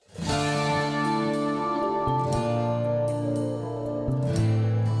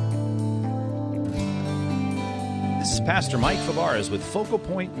is Pastor Mike Fabarez with Focal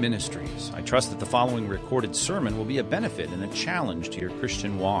Point Ministries. I trust that the following recorded sermon will be a benefit and a challenge to your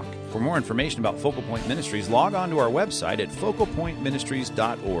Christian walk. For more information about Focal Point Ministries, log on to our website at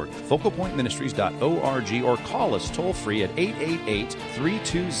focalpointministries.org, focalpointministries.org, or call us toll-free at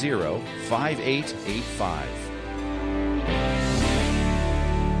 888-320-5885.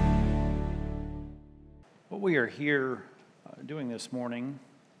 What we are here doing this morning,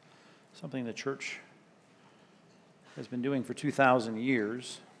 something the church has been doing for 2,000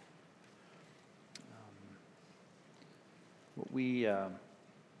 years. What we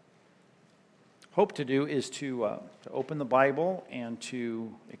hope to do is to open the Bible and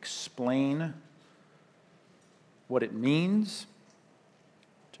to explain what it means,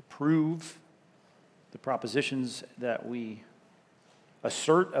 to prove the propositions that we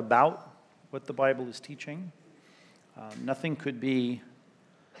assert about what the Bible is teaching. Nothing could be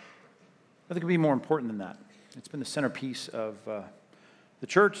more important than that. It's been the centerpiece of the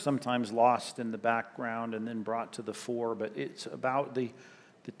church, sometimes lost in the background and then brought to the fore, but it's about the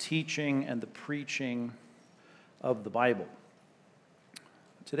teaching and the preaching of the Bible.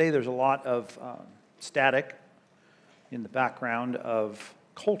 Today there's a lot of static in the background of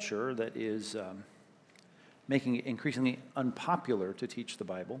culture that is making it increasingly unpopular to teach the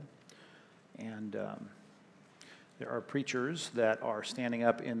Bible. And there are preachers that are standing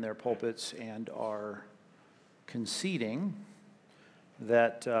up in their pulpits and are conceding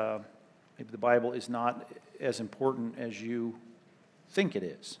that maybe the Bible is not as important as you think it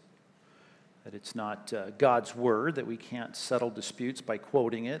is. That it's not God's word, that we can't settle disputes by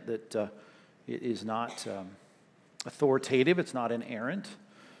quoting it, that it is not authoritative, it's not inerrant.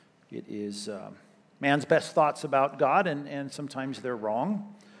 It is man's best thoughts about God, and sometimes they're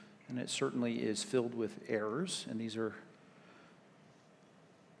wrong, and it certainly is filled with errors, and these are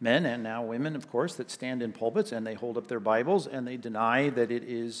men and now women, of course, that stand in pulpits and they hold up their Bibles and they deny that it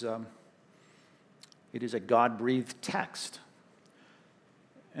is a God-breathed text.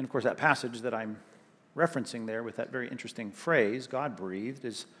 And of course, that passage that I'm referencing there with that very interesting phrase, God-breathed,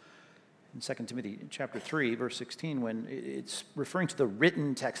 is in 2 Timothy chapter 3, verse 16, when it's referring to the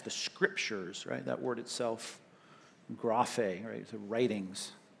written text, the scriptures, right? That word itself, graphe, right? So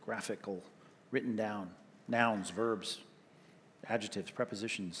writings, graphical, written down, nouns, verbs, adjectives,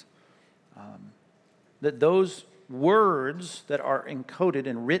 prepositions, that those words that are encoded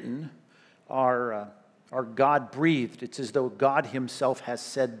and written are God-breathed. It's as though God himself has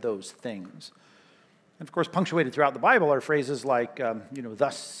said those things. And of course, punctuated throughout the Bible are phrases like,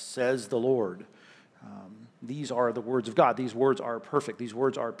 thus says the Lord. These are the words of God. These words are perfect. These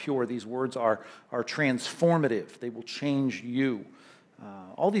words are pure. These words are transformative. They will change you.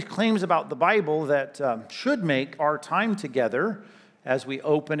 All these claims about the Bible that should make our time together as we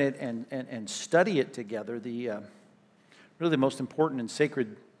open it and study it together really the most important and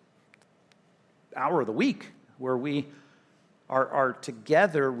sacred hour of the week, where we are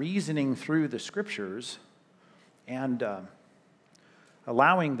together reasoning through the Scriptures and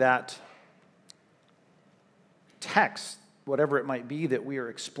allowing that text, whatever it might be that we are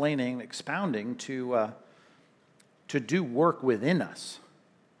explaining, expounding, to do work within us.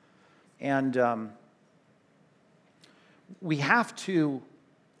 And we have to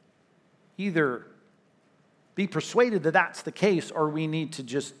either be persuaded that that's the case, or we need to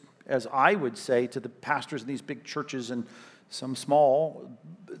just, as I would say to the pastors in these big churches and some small,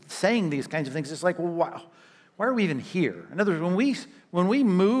 saying these kinds of things, it's like, well, why are we even here? In other words, when we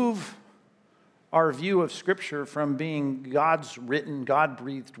move our view of Scripture from being God's written,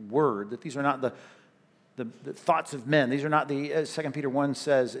 God-breathed word, that these are not the thoughts of men. These are not as 2 Peter 1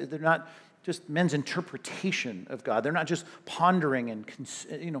 says, they're not just men's interpretation of God. They're not just pondering and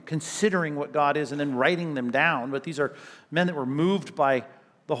considering what God is and then writing them down, but these are men that were moved by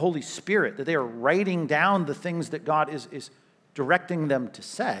the Holy Spirit, that they are writing down the things that God is directing them to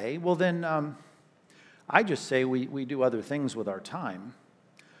say. Well, then I just say we do other things with our time.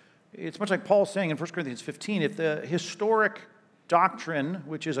 It's much like Paul saying in 1 Corinthians 15, if the historic doctrine,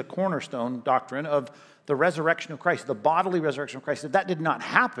 which is a cornerstone doctrine of the resurrection of Christ, the bodily resurrection of Christ, if that did not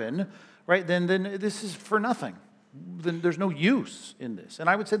happen, right, then this is for nothing. Then there's no use in this. And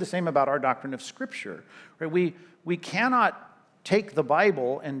I would say the same about our doctrine of Scripture. Right? We cannot take the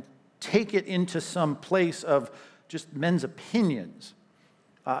Bible and take it into some place of just men's opinions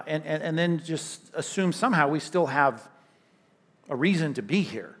and then just assume somehow we still have a reason to be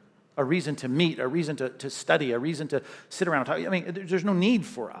here, a reason to meet, a reason to study, a reason to sit around and talk. I mean, there's no need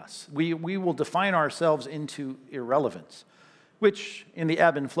for us. We will define ourselves into irrelevance, which in the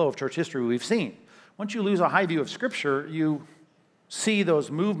ebb and flow of church history we've seen. Once you lose a high view of Scripture, you see those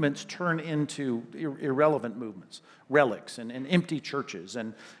movements turn into irrelevant movements, relics and empty churches,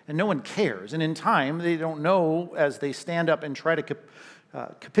 and no one cares. And in time, they don't know, as they stand up and try to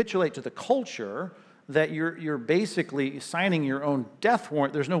capitulate to the culture, that you're basically signing your own death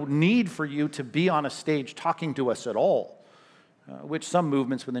warrant. There's no need for you to be on a stage talking to us at all, which some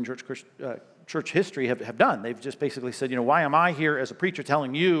movements within church history have done. They've just basically said, why am I here as a preacher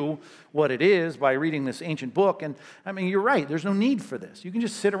telling you what it is by reading this ancient book? And I mean, you're right. There's no need for this. You can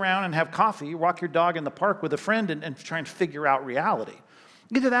just sit around and have coffee, walk your dog in the park with a friend, and try and figure out reality.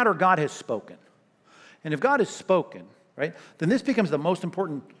 Either that or God has spoken. And if God has spoken, right, then this becomes the most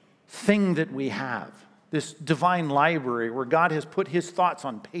important thing that we have, this divine library where God has put his thoughts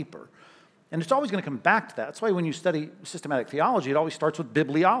on paper. And it's always going to come back to that. That's why when you study systematic theology, it always starts with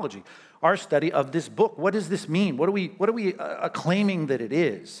bibliology, our study of this book. What does this mean? What are we claiming that it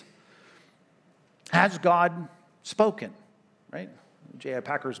is? Has God spoken? Right? J.I.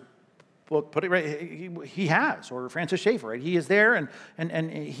 Packer's book put it right. He has, or Francis Schaeffer. Right? He is there,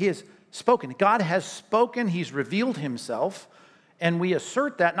 and he has spoken. God has spoken. He's revealed himself. And we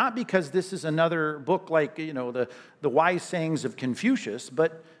assert that not because this is another book like, the wise sayings of Confucius,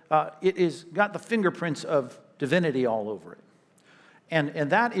 but it is got the fingerprints of divinity all over it.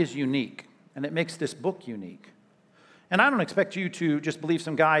 And that is unique, and it makes this book unique. And I don't expect you to just believe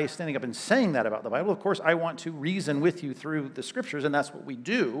some guy standing up and saying that about the Bible. Of course, I want to reason with you through the Scriptures, and that's what we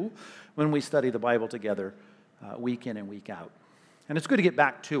do when we study the Bible together week in and week out. And it's good to get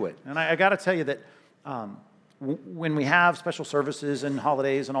back to it. And I got to tell you that when we have special services and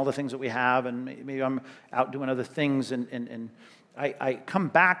holidays and all the things that we have, and maybe I'm out doing other things, and I come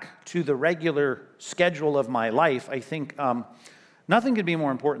back to the regular schedule of my life, I think nothing could be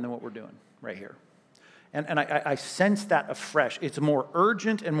more important than what we're doing right here. And I sense that afresh. It's more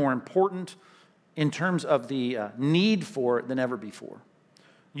urgent and more important in terms of the need for it than ever before.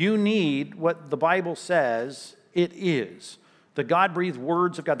 You need what the Bible says it is. The God-breathed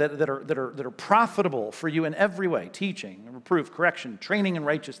words of God that are profitable for you in every way, teaching, reproof, correction, training in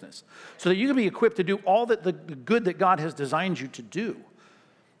righteousness, so that you can be equipped to do all that the good that God has designed you to do.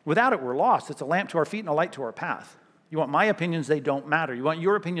 Without it, we're lost. It's a lamp to our feet and a light to our path. You want my opinions, they don't matter. You want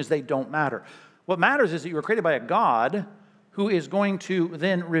your opinions, they don't matter. What matters is that you were created by a God who is going to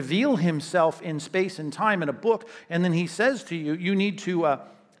then reveal himself in space and time in a book, and then he says to you, you need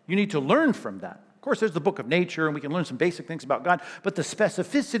to learn from that. Of course, there's the book of nature, and we can learn some basic things about God, but the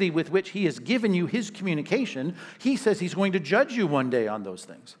specificity with which he has given you his communication, he says he's going to judge you one day on those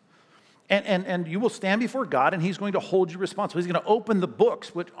things. And you will stand before God, and he's going to hold you responsible. He's going to open the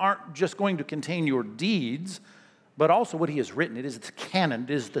books, which aren't just going to contain your deeds, but also what he has written. It is the canon.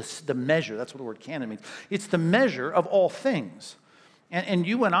 It is the measure. That's what the word canon means. It's the measure of all things. And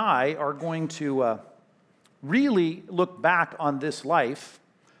you and I are going to really look back on this life,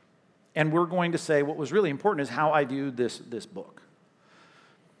 and we're going to say what was really important is how I viewed this book.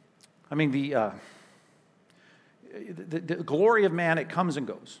 I mean, the glory of man, it comes and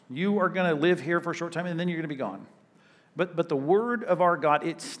goes. You are going to live here for a short time, and then you're going to be gone. But the word of our God,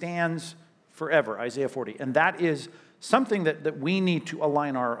 it stands forever, Isaiah 40. And that is something that we need to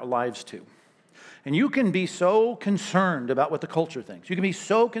align our lives to. And you can be so concerned about what the culture thinks. You can be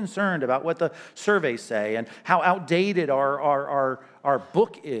so concerned about what the surveys say and how outdated our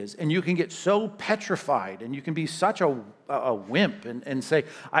book is. And you can get so petrified, and you can be such a wimp and say,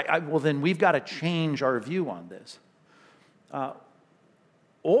 well, then we've got to change our view on this.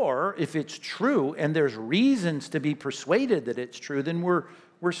 Or if it's true and there's reasons to be persuaded that it's true, then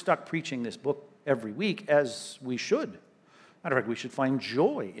we're stuck preaching this book every week, as we should. Matter of fact, we should find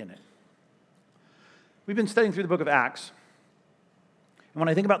joy in it. We've been studying through the book of Acts. And when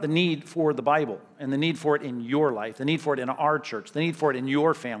I think about the need for the Bible and the need for it in your life, the need for it in our church, the need for it in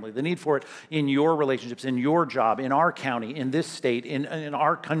your family, the need for it in your relationships, in your job, in our county, in this state, in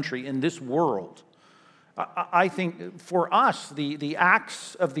our country, in this world, I think for us, the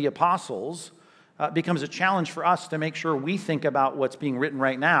Acts of the Apostles becomes a challenge for us to make sure we think about what's being written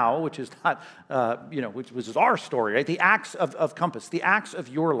right now, which is not, which is our story, right? The acts of Compass, the acts of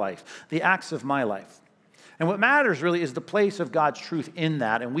your life, the acts of my life. And what matters really is the place of God's truth in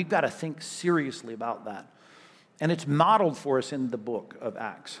that, and we've got to think seriously about that. And it's modeled for us in the book of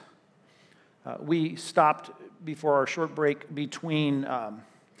Acts. We stopped before our short break between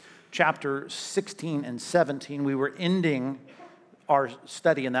chapter 16 and 17. We were ending our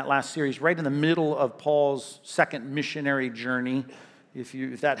study in that last series right in the middle of Paul's second missionary journey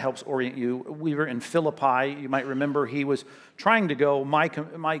if that helps orient you. We were in Philippi. You might remember he was trying to go, my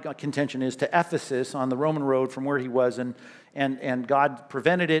contention is, to Ephesus on the Roman road from where he was, and God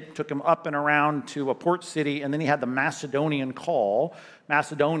prevented it, took him up and around to a port city, and then he had the Macedonian call.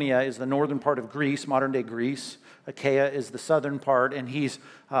 Macedonia is the northern part of Greece, modern-day Greece. Achaia is the southern part, and he's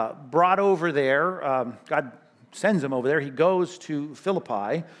brought over there. God sends him over there. He goes to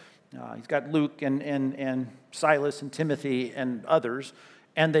Philippi. He's got Luke and Silas and Timothy and others,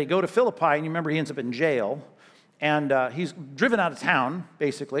 and they go to Philippi, and you remember he ends up in jail, and he's driven out of town,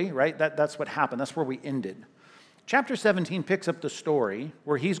 basically, right? That's what happened. That's where we ended. Chapter 17 picks up the story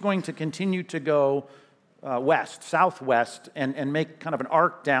where he's going to continue to go southwest, and make kind of an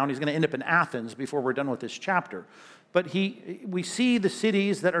arc down. He's going to end up in Athens before we're done with this chapter. But we see the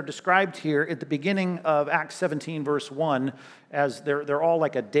cities that are described here at the beginning of Acts 17, verse 1, as they're all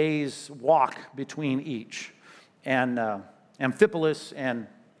like a day's walk between each. And Amphipolis and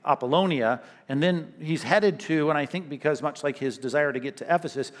Apollonia, and then he's headed to, and I think because much like his desire to get to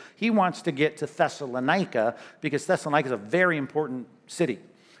Ephesus, he wants to get to Thessalonica, because Thessalonica is a very important city.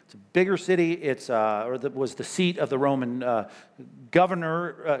 It's a bigger city. Was the seat of the Roman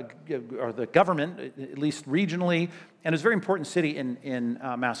governor, or the government, at least regionally, and it's a very important city in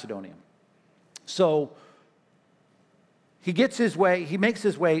Macedonia. So he makes his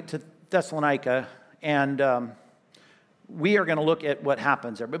way to Thessalonica, and we are going to look at what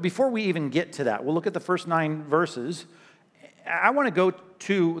happens there. But before we even get to that, we'll look at the first 9 verses. I want to go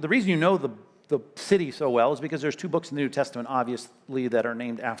to, the reason you know the city so well is because there's 2 books in the New Testament, obviously, that are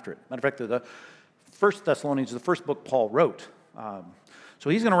named after it. Matter of fact, the First Thessalonians is the first book Paul wrote. So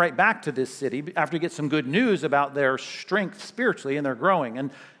he's going to write back to this city after he gets some good news about their strength spiritually and their growing.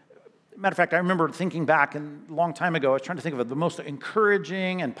 And matter of fact, I remember thinking back a long time ago, I was trying to think of the most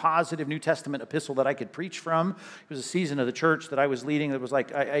encouraging and positive New Testament epistle that I could preach from. It was a season of the church that I was leading that was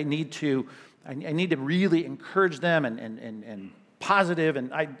like, I need to really encourage them and positive,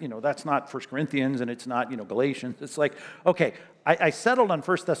 and that's not 1 Corinthians, and it's not Galatians. It's like, okay, I settled on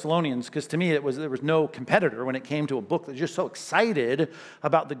 1 Thessalonians because to me there was no competitor when it came to a book that was just so excited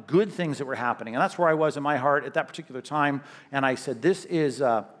about the good things that were happening, and that's where I was in my heart at that particular time. And I said, this is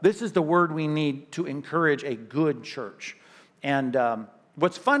the word we need to encourage a good church. And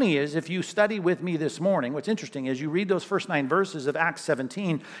what's funny is if you study with me this morning, what's interesting is you read those first 9 verses of Acts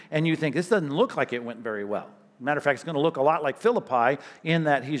 17, and you think this doesn't look like it went very well. Matter of fact, it's going to look a lot like Philippi in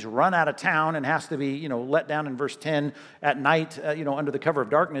that he's run out of town and has to be, let down in verse 10 at night, under the cover of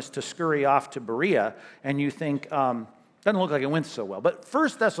darkness to scurry off to Berea. And you think, doesn't look like it went so well. But 1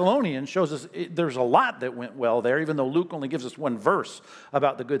 Thessalonians shows us there's a lot that went well there, even though Luke only gives us 1 verse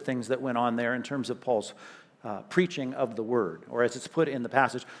about the good things that went on there in terms of Paul's preaching of the word, or as it's put in the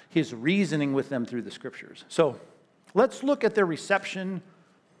passage, his reasoning with them through the scriptures. So let's look at their reception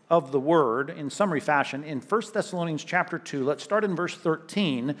of the word in summary fashion in 1 Thessalonians chapter 2. Let's start in verse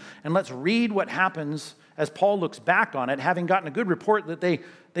 13, and let's read what happens as Paul looks back on it, having gotten a good report that they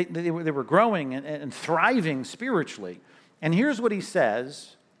were growing and thriving spiritually. And here's what he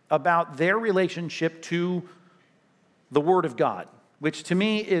says about their relationship to the Word of God, which to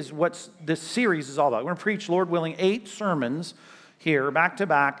me is what this series is all about. We're going to preach, Lord willing, 8 sermons here, back to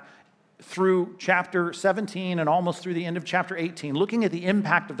back, through chapter 17 and almost through the end of chapter 18, looking at the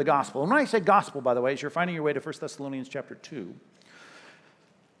impact of the gospel. And when I say gospel, by the way, as you're finding your way to 1 Thessalonians chapter 2,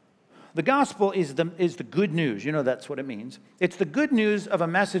 the gospel is the good news. That's what it means. It's the good news of a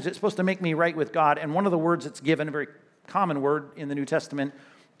message that's supposed to make me right with God. And one of the words that's given, a very common word in the New Testament,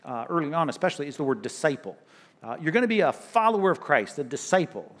 early on especially, is the word disciple. You're going to be a follower of Christ, a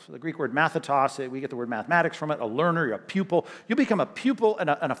disciple. So the Greek word mathetos, we get the word mathematics from it, a learner, you're a pupil. You become a pupil and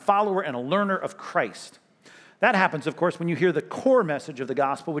a follower and a learner of Christ. That happens, of course, when you hear the core message of the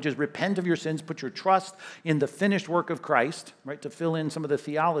gospel, which is repent of your sins, put your trust in the finished work of Christ, right, to fill in some of the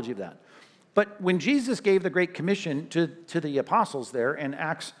theology of that. But when Jesus gave the Great Commission to the apostles there in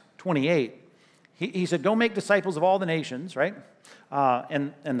Acts 28, he said, go make disciples of all the nations, right?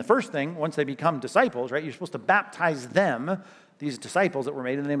 And the first thing, once they become disciples, right, you're supposed to baptize them, these disciples that were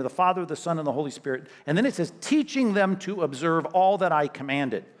made, in the name of the Father, the Son, and the Holy Spirit. And then it says, teaching them to observe all that I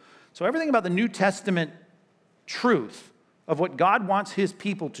commanded. So everything about the New Testament truth of what God wants his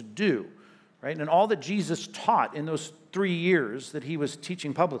people to do, right, and all that Jesus taught in those 3 years that he was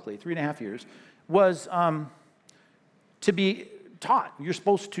teaching publicly, 3.5 years, was to be taught. You're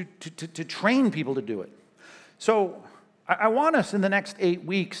supposed to train people to do it. So I want us in the next 8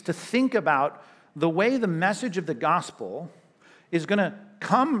 weeks to think about the way the message of the gospel is going to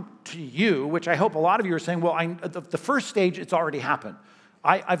come to you, which I hope a lot of you are saying, well, the first stage, it's already happened.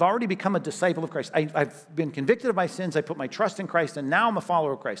 I've already become a disciple of Christ. I've been convicted of my sins. I put my trust in Christ, and now I'm a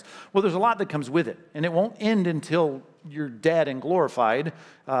follower of Christ. Well, there's a lot that comes with it, and it won't end until you're dead and glorified.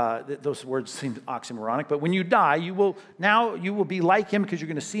 Those words seem oxymoronic, but when you die, you will be like him because you're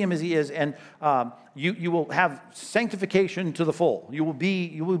going to see him as he is, and you will have sanctification to the full. You will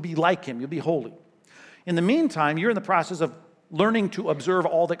be like him. You'll be holy. In the meantime, you're in the process of learning to observe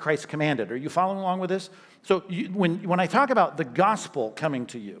all that Christ commanded. Are you following along with this? So when I talk about the gospel coming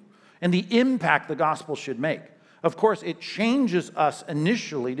to you and the impact the gospel should make, of course, it changes us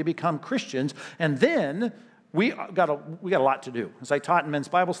initially to become Christians, and then we got a lot to do. As I taught in men's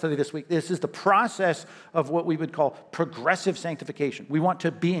Bible study this week, this is the process of what we would call progressive sanctification. We want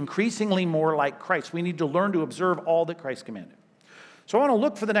to be increasingly more like Christ. We need to learn to observe all that Christ commanded. So I want to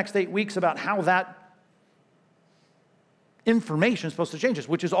look for the next 8 weeks about how that information is supposed to change us,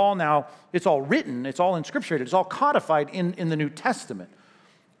 which is all now, it's all written, it's all inscripturated, it's all codified in the New Testament.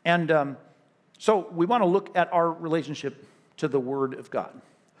 And so we want to look at our relationship to the Word of God.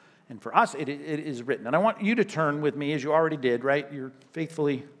 And for us, it is written. And I want you to turn with me, as you already did, right? You're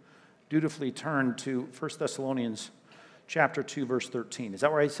faithfully, dutifully turned to 1 Thessalonians chapter 2, verse 13. Is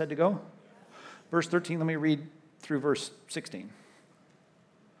that where I said to go? Verse 13, let me read through verse 16.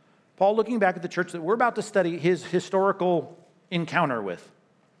 Paul, looking back at the church that we're about to study his historical encounter with.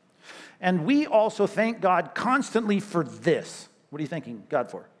 And we also thank God constantly for this. What are you thanking God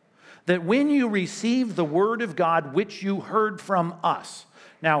for? That when you receive the word of God, which you heard from us.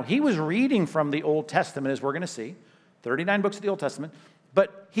 Now, he was reading from the Old Testament, as we're going to see, 39 books of the Old Testament,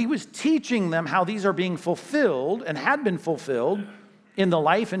 but he was teaching them how these are being fulfilled and had been fulfilled in the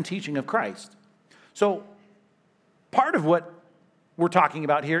life and teaching of Christ. So part of what we're talking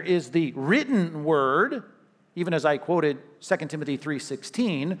about here is the written word, even as I quoted 2 Timothy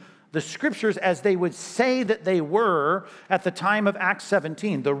 3:16, the scriptures as they would say that they were at the time of Acts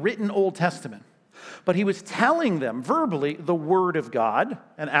 17, the written Old Testament. But he was telling them verbally the word of God,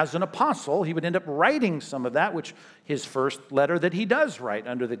 and as an apostle, he would end up writing some of that, which his first letter that he does write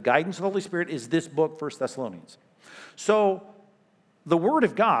under the guidance of the Holy Spirit is this book, 1 Thessalonians. So the word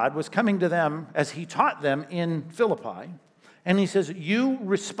of God was coming to them as he taught them in Philippi. And he says, you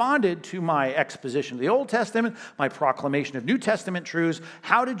responded to my exposition of the Old Testament, my proclamation of New Testament truths.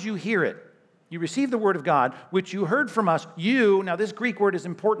 How did you hear it? You received the word of God, which you heard from us. Now this Greek word is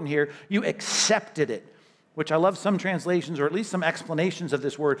important here. You accepted it, which I love some translations, or at least some explanations of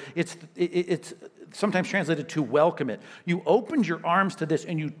this word. It's sometimes translated to welcome it. You opened your arms to this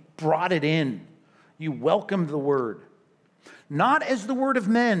and you brought it in. You welcomed the word. Not as the word of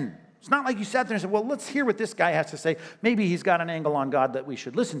men. It's not like you sat there and said, well, let's hear what this guy has to say. Maybe he's got an angle on God that we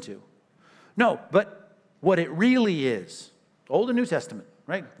should listen to. No, but what it really is, Old and New Testament,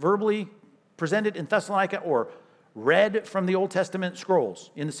 right? Verbally presented in Thessalonica or read from the Old Testament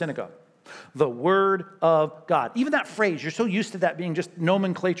scrolls in the synagogue. The Word of God. Even that phrase, you're so used to that being just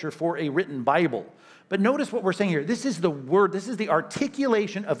nomenclature for a written Bible. But notice what we're saying here. This is the word, this is the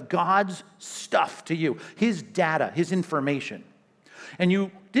articulation of God's stuff to you, his data, his information. And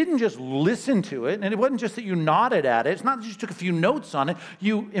you didn't just listen to it, and it wasn't just that you nodded at it. It's not that you took a few notes on it.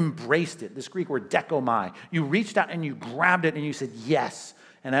 You embraced it, this Greek word dekomai. You reached out and you grabbed it and you said, yes.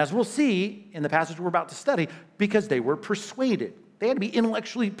 And as we'll see in the passage we're about to study, because they were persuaded. They had to be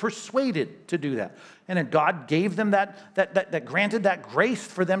intellectually persuaded to do that. And then God gave them that granted that grace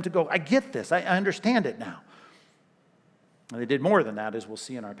for them to go, I get this. I understand it now. And they did more than that, as we'll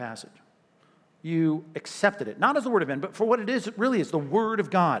see in our passage. You accepted it, not as the word of men, but for what it is, it really is the word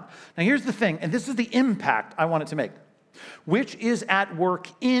of God. Now here's the thing, and this is the impact I want it to make, which is at work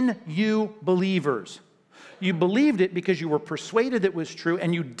in you believers. You believed it because you were persuaded it was true,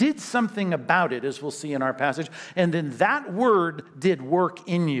 and you did something about it, as we'll see in our passage, and then that word did work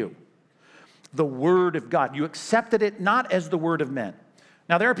in you. The word of God. You accepted it not as the word of men.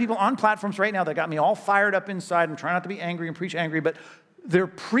 Now there are people on platforms right now that got me all fired up inside and trying not to be angry and preach angry, but they're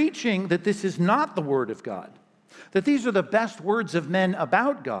preaching that this is not the word of God, that these are the best words of men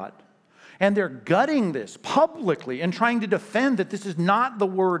about God. And they're gutting this publicly and trying to defend that this is not the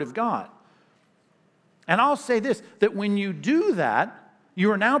word of God. And I'll say this, that when you do that,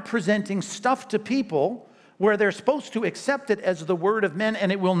 you are now presenting stuff to people where they're supposed to accept it as the word of men,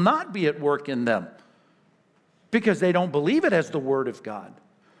 and it will not be at work in them because they don't believe it as the word of God.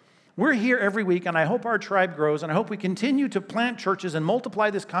 We're here every week, and I hope our tribe grows, and I hope we continue to plant churches and multiply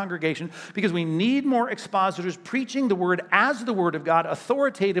this congregation because we need more expositors preaching the word as the word of God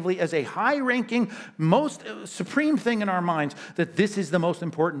authoritatively as a high-ranking, most supreme thing in our minds, that this is the most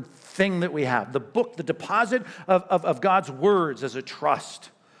important thing that we have. The book, the deposit of God's words as a trust,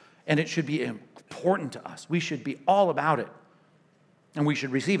 and it should be important to us. We should be all about it. And we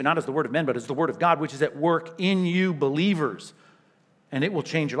should receive it not as the word of men, but as the word of God, which is at work in you believers. And it will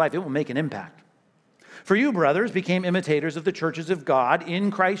change your life. It will make an impact. For you, brothers, became imitators of the churches of God in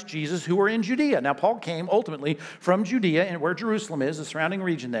Christ Jesus who are in Judea. Now, Paul came ultimately from Judea, and where Jerusalem is, the surrounding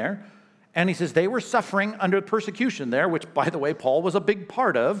region there. And he says they were suffering under persecution there, which, by the way, Paul was a big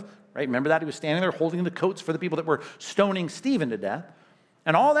part of. Right? Remember that? He was standing there holding the coats for the people that were stoning Stephen to death.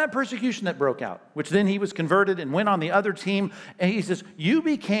 And all that persecution that broke out, which then he was converted and went on the other team. And he says, you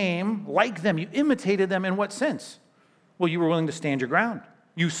became like them. You imitated them in what sense? Well, you were willing to stand your ground.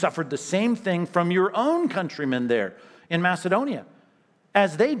 You suffered the same thing from your own countrymen there in Macedonia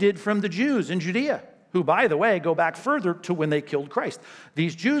as they did from the Jews in Judea, who, by the way, go back further to when they killed Christ.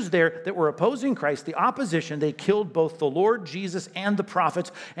 These Jews there that were opposing Christ, the opposition, they killed both the Lord Jesus and the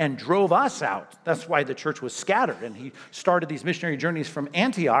prophets and drove us out. That's why the church was scattered. And he started these missionary journeys from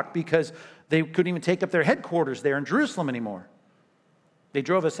Antioch because they couldn't even take up their headquarters there in Jerusalem anymore. They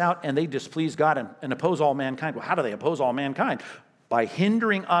drove us out and they displeased God and oppose all mankind. Well, how do they oppose all mankind? By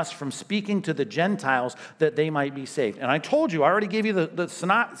hindering us from speaking to the Gentiles that they might be saved. And I told you, I already gave you the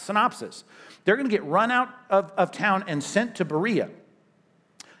synopsis. They're going to get run out of town and sent to Berea.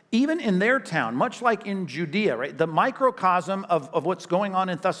 Even in their town, much like in Judea, right? The microcosm of what's going on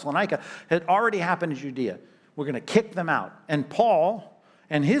in Thessalonica had already happened in Judea. We're going to kick them out. And Paul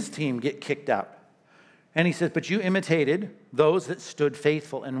and his team get kicked out. And he says, but you imitated those that stood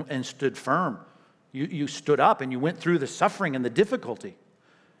faithful and stood firm. You stood up and you went through the suffering and the difficulty.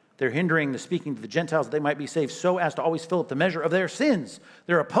 They're hindering the speaking to the Gentiles that they might be saved so as to always fill up the measure of their sins.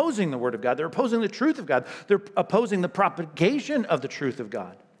 They're opposing the word of God. They're opposing the truth of God. They're opposing the propagation of the truth of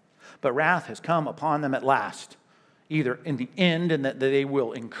God. But wrath has come upon them at last, either in the end and that they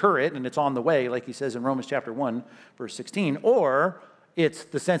will incur it, and it's on the way, like he says in Romans chapter 1, verse 16, or it's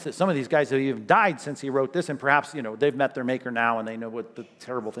the sense that some of these guys have even died since he wrote this, and perhaps, they've met their maker now and they know what the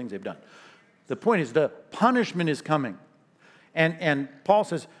terrible things they've done. The point is the punishment is coming. And Paul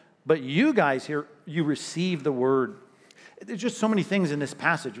says, but you guys here, you receive the word. There's just so many things in this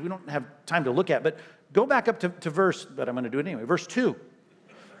passage we don't have time to look at, but go back up to verse, but I'm going to do it anyway, verse 2.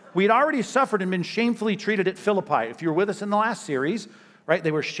 We had already suffered and been shamefully treated at Philippi. If you were with us in the last series, right,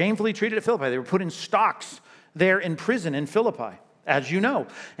 they were shamefully treated at Philippi. They were put in stocks there in prison in Philippi, as you know.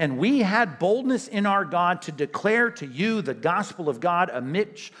 And we had boldness in our God to declare to you the gospel of God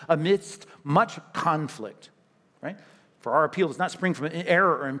amidst much conflict, right? For our appeal does not spring from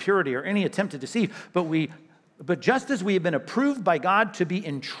error or impurity or any attempt to deceive, but just as we have been approved by God to be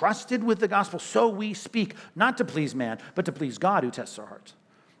entrusted with the gospel, so we speak, not to please man, but to please God who tests our hearts.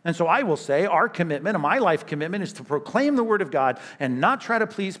 And so I will say our commitment, and my life commitment, is to proclaim the word of God and not try to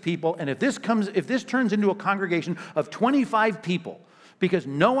please people. And if this turns into a congregation of 25 people, because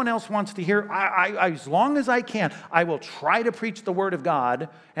no one else wants to hear, as long as I can, I will try to preach the word of God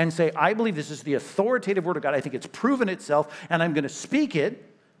and say, I believe this is the authoritative word of God. I think it's proven itself, and I'm going to speak it,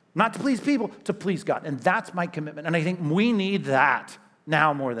 not to please people, to please God. And that's my commitment. And I think we need that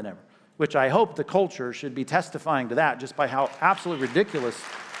now more than ever, which I hope the culture should be testifying to that just by how absolutely ridiculous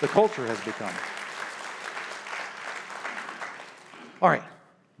the culture has become. All right,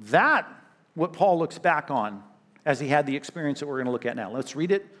 what Paul looks back on as he had the experience that we're going to look at now. Let's read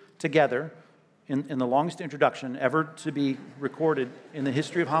it together in the longest introduction ever to be recorded in the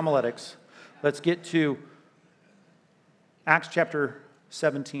history of homiletics. Let's get to Acts chapter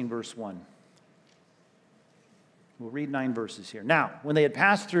 17, verse 1. We'll read 9 verses here. Now, when they had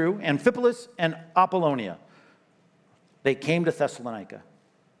passed through Amphipolis and Apollonia, they came to Thessalonica,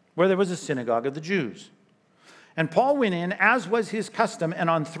 where there was a synagogue of the Jews. And Paul went in, as was his custom, and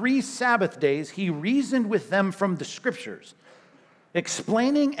on 3 Sabbath days he reasoned with them from the Scriptures,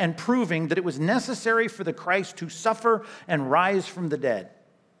 explaining and proving that it was necessary for the Christ to suffer and rise from the dead,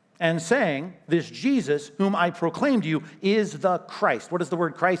 and saying, this Jesus, whom I proclaim to you, is the Christ. What does the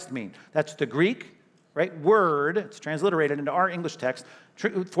word Christ mean? That's the Greek, right, word. It's transliterated into our English text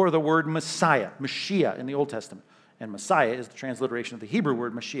for the word Messiah, Mashiach in the Old Testament. And Messiah is the transliteration of the Hebrew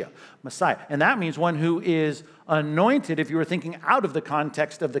word Mashiach, Messiah. And that means one who is anointed. If you were thinking out of the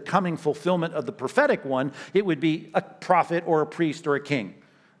context of the coming fulfillment of the prophetic one, it would be a prophet or a priest or a king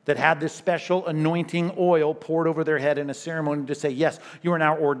that had this special anointing oil poured over their head in a ceremony to say, yes, you are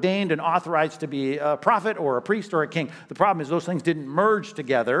now ordained and authorized to be a prophet or a priest or a king. The problem is those things didn't merge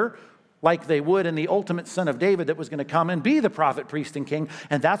together like they would in the ultimate son of David that was going to come and be the prophet, priest, and king.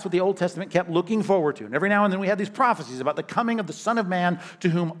 And that's what the Old Testament kept looking forward to. And every now and then we had these prophecies about the coming of the Son of Man to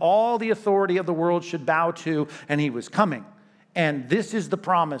whom all the authority of the world should bow to, and he was coming. And this is the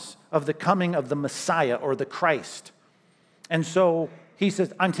promise of the coming of the Messiah or the Christ. And so he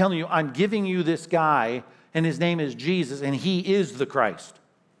says, I'm telling you, I'm giving you this guy and his name is Jesus, and he is the Christ.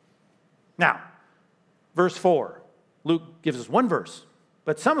 Now, verse 4, Luke gives us one verse,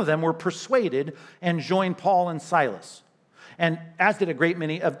 but some of them were persuaded and joined Paul and Silas, and as did a great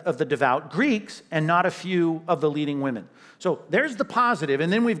many of the devout Greeks and not a few of the leading women. So there's the positive,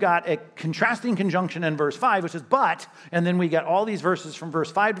 and then we've got a contrasting conjunction in verse 5, which is but, and then we get all these verses from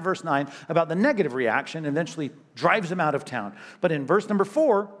verse 5 to verse 9 about the negative reaction, and eventually drives them out of town. But in verse number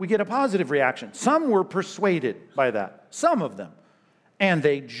 4, we get a positive reaction. Some were persuaded by that, some of them, and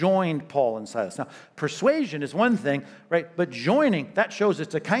they joined Paul and Silas. Now, persuasion is one thing, right? But joining, that shows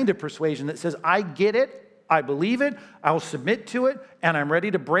it's a kind of persuasion that says, I get it, I believe it, I'll submit to it, and I'm ready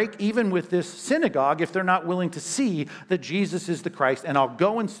to break even with this synagogue if they're not willing to see that Jesus is the Christ, and I'll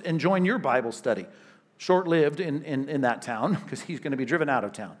go and join your Bible study. Short-lived in that town, because he's going to be driven out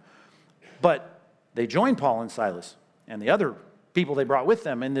of town. But they joined Paul and Silas and the other people they brought with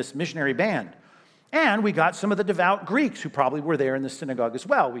them in this missionary band. And we got some of the devout Greeks who probably were there in the synagogue as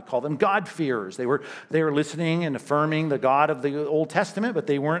well. We call them God-fearers. They were listening and affirming the God of the Old Testament, but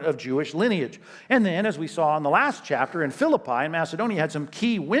they weren't of Jewish lineage. And then, as we saw in the last chapter, in Philippi, in Macedonia, had some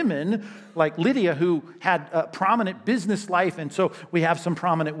key women like Lydia who had a prominent business life. And so we have some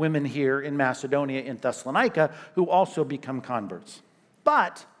prominent women here in Macedonia, in Thessalonica, who also become converts.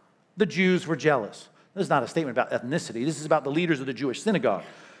 But the Jews were jealous. This is not a statement about ethnicity. This is about the leaders of the Jewish synagogue.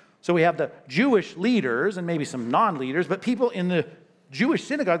 So we have the Jewish leaders and maybe some non-leaders, but people in the Jewish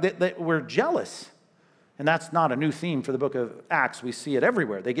synagogue that were jealous. And that's not a new theme for the book of Acts. We see it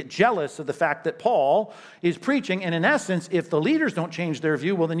everywhere. They get jealous of the fact that Paul is preaching. And in essence, if the leaders don't change their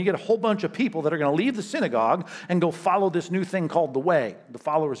view, well, then you get a whole bunch of people that are going to leave the synagogue and go follow this new thing called the way, the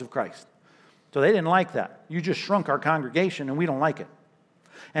followers of Christ. So they didn't like that. You just shrunk our congregation and we don't like it.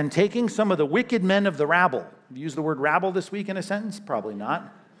 And taking some of the wicked men of the rabble. Have you used the word rabble this week in a sentence? Probably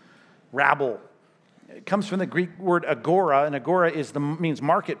not. Rabble. It comes from the Greek word agora, and agora means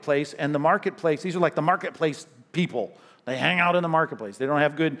marketplace, and the marketplace, these are like the marketplace people. They hang out in the marketplace. They don't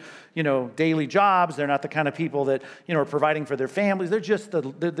have good, daily jobs. They're not the kind of people that, are providing for their families. They're just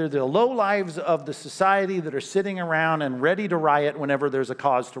they're the low lives of the society that are sitting around and ready to riot whenever there's a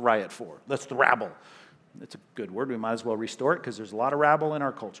cause to riot for. That's the rabble. It's a good word. We might as well restore it because there's a lot of rabble in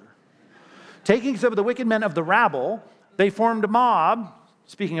our culture. Taking some of the wicked men of the rabble, they formed a mob,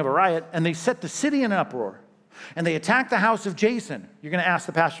 speaking of a riot, and they set the city in an uproar. And they attacked the house of Jason. You're going to ask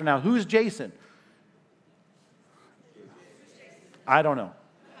the pastor now, who's Jason? I don't know.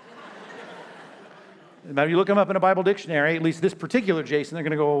 Now, you look him up in a Bible dictionary, at least this particular Jason, they're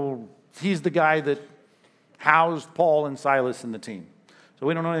going to go, he's the guy that housed Paul and Silas and the team. So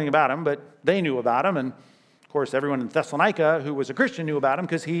we don't know anything about him, but they knew about him. And of course, everyone in Thessalonica who was a Christian knew about him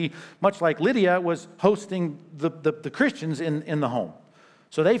because he, much like Lydia, was hosting the Christians in the home.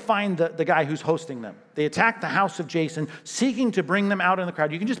 So they find the guy who's hosting them. They attack the house of Jason, seeking to bring them out in the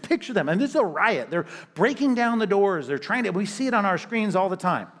crowd. You can just picture them. And this is a riot. They're breaking down the doors. They're trying to, we see it on our screens all the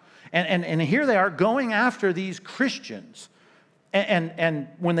time. And here they are going after these Christians. And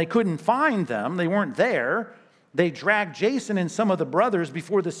when they couldn't find them, they weren't there, they dragged Jason and some of the brothers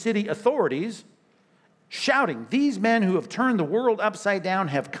before the city authorities, shouting, "These men who have turned the world upside down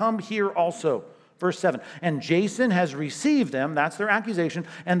have come here also." Verse 7, and Jason has received them, that's their accusation,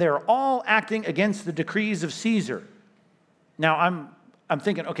 and they're all acting against the decrees of Caesar. Now, I'm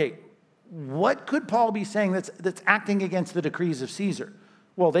thinking, okay, what could Paul be saying that's acting against the decrees of Caesar?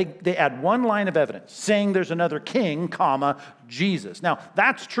 Well, they add one line of evidence, saying there's another king, comma, Jesus. Now,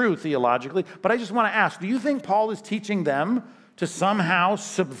 that's true theologically, but I just want to ask, do you think Paul is teaching them to somehow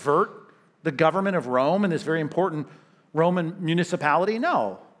subvert the government of Rome in this very important Roman municipality?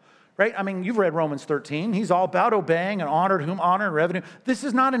 No. Right? I mean, you've read Romans 13. He's all about obeying and honor to whom honor and revenue. This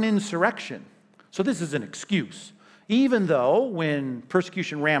is not an insurrection. So this is an excuse. Even though when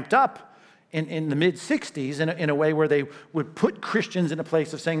persecution ramped up in the mid-60s in a way where they would put Christians in a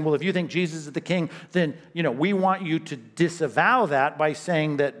place of saying, well, if you think Jesus is the king, then, we want you to disavow that by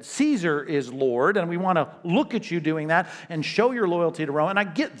saying that Caesar is Lord, and we want to look at you doing that and show your loyalty to Rome. And I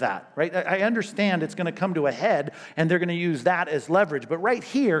get that, right? I understand it's going to come to a head, and they're going to use that as leverage. But right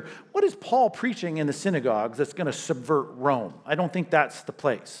here, what is Paul preaching in the synagogues that's going to subvert Rome? I don't think that's the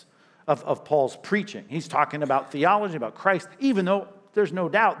place of Paul's preaching. He's talking about theology, about Christ, even though there's no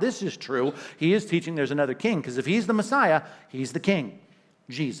doubt this is true. He is teaching there's another king, because if he's the Messiah, he's the king,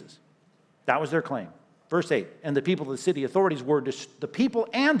 Jesus. That was their claim. Verse 8, and the people and the city authorities were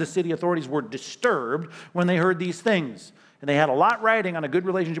disturbed when they heard these things. And they had a lot riding on a good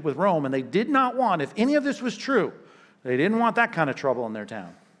relationship with Rome, and they did not want, if any of this was true, they didn't want that kind of trouble in their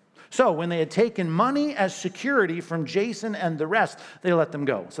town. So when they had taken money as security from Jason and the rest, they let them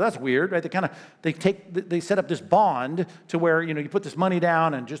go. So that's weird, right? They set up this bond to where, you put this money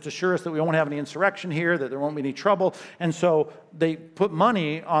down and just assure us that we won't have any insurrection here, that there won't be any trouble. And so they put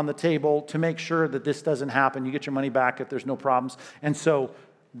money on the table to make sure that this doesn't happen. You get your money back if there's no problems. And so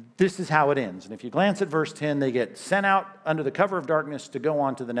this is how it ends. And if you glance at verse 10, they get sent out under the cover of darkness to go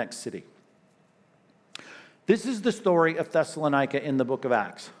on to the next city. This is the story of Thessalonica in the book of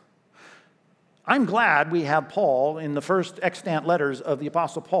Acts. I'm glad we have Paul in the first extant letters of the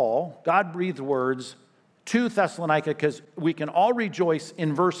Apostle Paul, God-breathed words to Thessalonica, because we can all rejoice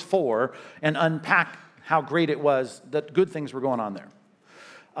in verse 4 and unpack how great it was that good things were going on there.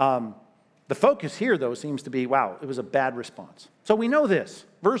 The focus here, though, seems to be, wow, it was a bad response. So we know this.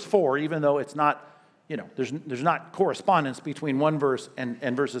 Verse 4, even though it's not, there's not correspondence between one verse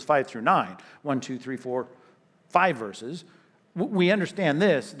and verses 5 through 9, 1, 2, 3, 4, 5 verses, we understand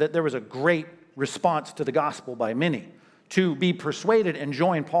this, that there was a great response to the gospel by many. To be persuaded and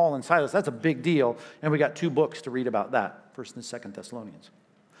join Paul and Silas, that's a big deal. And we got 2 books to read about that, 1st and 2nd Thessalonians.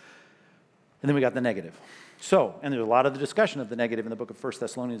 And then we got the negative. So, and there's a lot of the discussion of the negative in the book of 1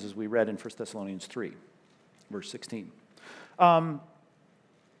 Thessalonians as we read in 1 Thessalonians 3, verse 16. How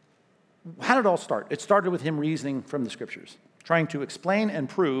did it all start? It started with him reasoning from the scriptures, trying to explain and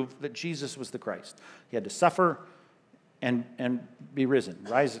prove that Jesus was the Christ. He had to suffer and be risen,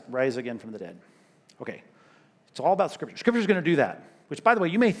 rise again from the dead. Okay, it's all about Scripture. Scripture's going to do that, which, by the way,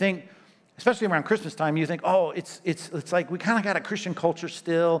 you may think, especially around Christmas time, you think, oh, it's like we kind of got a Christian culture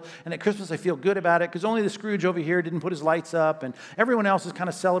still, and at Christmas I feel good about it because only the Scrooge over here didn't put his lights up, and everyone else is kind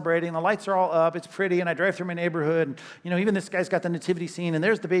of celebrating. The lights are all up, it's pretty, and I drive through my neighborhood, and even this guy's got the nativity scene, and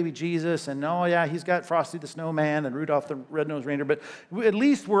there's the baby Jesus, and oh yeah, he's got Frosty the Snowman and Rudolph the Red-Nosed Reindeer, but at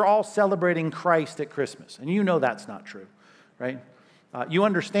least we're all celebrating Christ at Christmas, and you know that's not true, right? You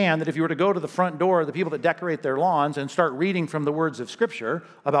understand that if you were to go to the front door of the people that decorate their lawns and start reading from the words of Scripture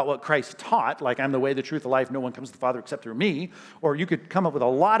about what Christ taught, like I'm the way, the truth, the life, no one comes to the Father except through me, or you could come up with a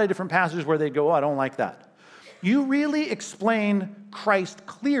lot of different passages where they go, oh, I don't like that. You really explain Christ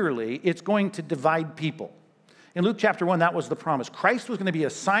clearly, it's going to divide people. In Luke chapter 1, that was the promise. Christ was going to be a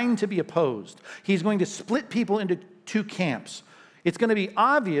sign to be opposed. He's going to split people into 2 camps. It's going to be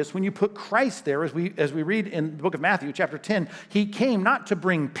obvious when you put Christ there, as we read in the book of Matthew, chapter 10, he came not to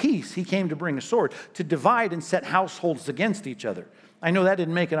bring peace, he came to bring a sword, to divide and set households against each other. I know that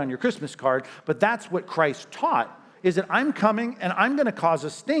didn't make it on your Christmas card, but that's what Christ taught, is that I'm coming and I'm going to cause a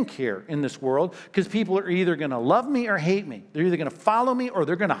stink here in this world because people are either going to love me or hate me. They're either going to follow me or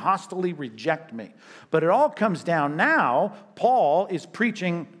they're going to hostilely reject me. But it all comes down now, Paul is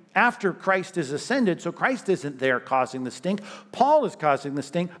preaching after Christ is ascended, so Christ isn't there causing the stink. Paul is causing the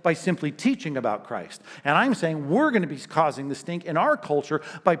stink by simply teaching about Christ. And I'm saying we're going to be causing the stink in our culture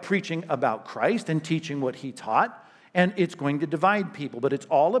by preaching about Christ and teaching what he taught. And it's going to divide people, but it's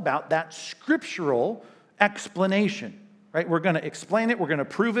all about that scriptural explanation, right? We're going to explain it, we're going to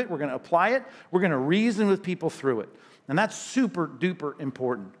prove it, we're going to apply it, we're going to reason with people through it. And that's super duper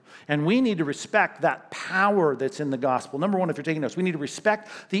important. And we need to respect that power that's in the gospel. Number one, if you're taking notes, we need to respect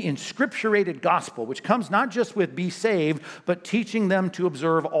the inscripturated gospel, which comes not just with be saved, but teaching them to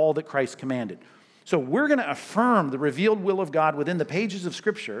observe all that Christ commanded. So we're going to affirm the revealed will of God within the pages of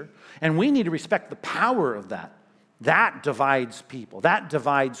Scripture, and we need to respect the power of that. That divides people. That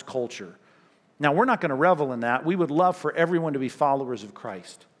divides culture. Now, we're not going to revel in that. We would love for everyone to be followers of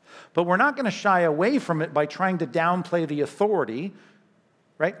Christ. But we're not going to shy away from it by trying to downplay the authority,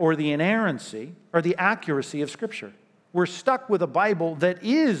 right, or the inerrancy, or the accuracy of Scripture. We're stuck with a Bible that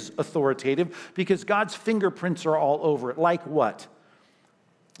is authoritative because God's fingerprints are all over it. Like what?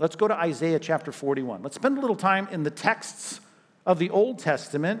 Let's go to Isaiah chapter 41. Let's spend a little time in the texts of the Old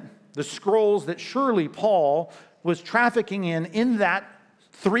Testament, the scrolls that surely Paul was trafficking in that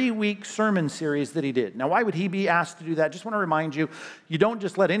 3-week sermon series that he did. Now, why would he be asked to do that? Just want to remind you, you don't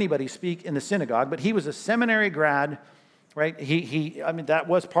just let anybody speak in the synagogue, but he was a seminary grad, right? That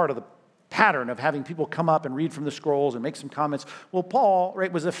was part of the pattern of having people come up and read from the scrolls and make some comments. Well, Paul,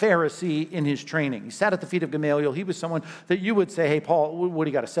 right, was a Pharisee in his training. He sat at the feet of Gamaliel. He was someone that you would say, hey, Paul, what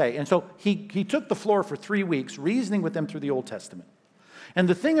do you got to say? And so he took the floor for 3 weeks, reasoning with them through the Old Testament. And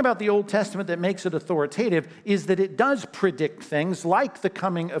the thing about the Old Testament that makes it authoritative is that it does predict things like the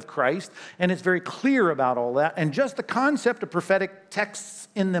coming of Christ, and it's very clear about all that. And just the concept of prophetic texts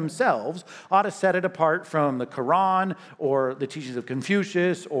in themselves ought to set it apart from the Quran or the teachings of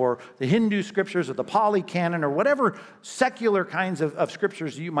Confucius or the Hindu scriptures or the Pali Canon or whatever secular kinds of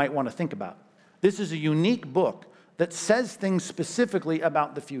scriptures you might want to think about. This is a unique book that says things specifically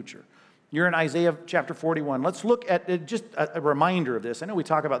about the future. You're in Isaiah chapter 41. Let's look at just a reminder of this. I know we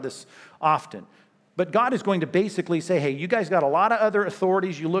talk about this often. But God is going to basically say, hey, you guys got a lot of other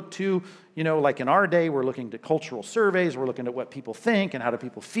authorities you look to. Like in our day, we're looking to cultural surveys. We're looking at what people think and how do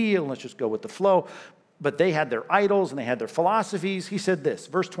people feel. And let's just go with the flow. But they had their idols and they had their philosophies. He said this,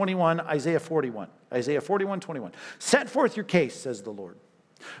 verse 21, Isaiah 41. Isaiah 41, 21. Set forth your case, says the Lord.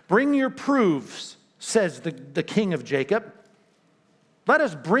 Bring your proofs, says the King of Jacob. Let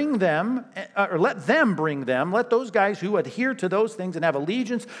us bring them, or let them bring them. Let those guys who adhere to those things and have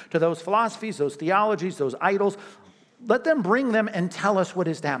allegiance to those philosophies, those theologies, those idols, let them bring them and tell us what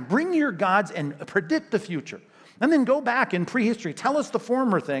is to happen. Bring your gods and predict the future. And then go back in prehistory. Tell us the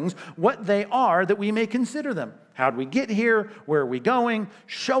former things, what they are, that we may consider them. How did we get here? Where are we going?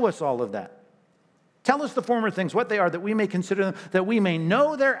 Show us all of that. Tell us the former things, what they are, that we may consider them, that we may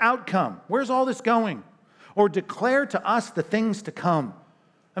know their outcome. Where's all this going? Or declare to us the things to come.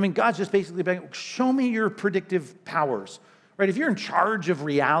 I mean, God's just basically saying, show me your predictive powers. Right? If you're in charge of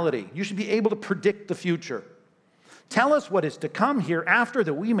reality, you should be able to predict the future. Tell us what is to come hereafter,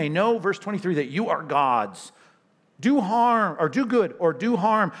 that we may know, verse 23, that you are gods. Do harm, or do good, or do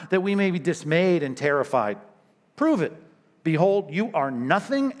harm, that we may be dismayed and terrified. Prove it. Behold, you are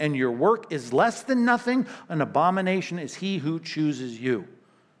nothing, and your work is less than nothing. An abomination is he who chooses you.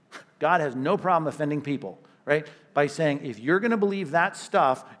 God has no problem offending people, right? By saying, if you're going to believe that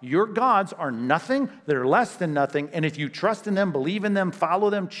stuff, your gods are nothing, they're less than nothing, and if you trust in them, believe in them, follow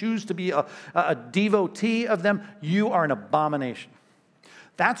them, choose to be a devotee of them, you are an abomination.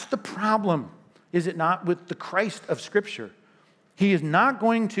 That's the problem, is it not, with the Christ of Scripture? He is not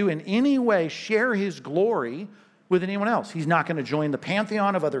going to in any way share his glory with anyone else. He's not going to join the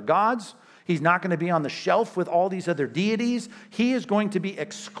pantheon of other gods. He's not going to be on the shelf with all these other deities. He is going to be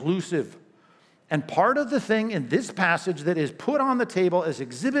exclusive. And part of the thing in this passage that is put on the table as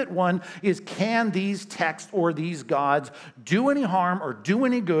Exhibit 1 is, can these texts or these gods do any harm or do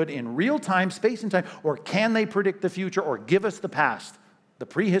any good in real time, space and time, or can they predict the future or give us the past, the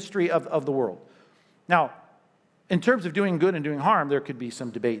prehistory of the world? Now, in terms of doing good and doing harm, there could be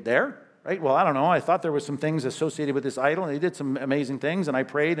some debate there. Right? Well, I don't know. I thought there was some things associated with this idol, and they did some amazing things, and I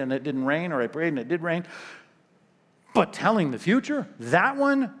prayed and it didn't rain, or I prayed and it did rain. But telling the future, that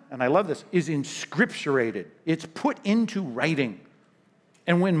one, and I love this, is inscripturated. It's put into writing.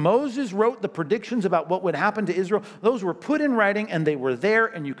 And when Moses wrote the predictions about what would happen to Israel, those were put in writing, and they were there,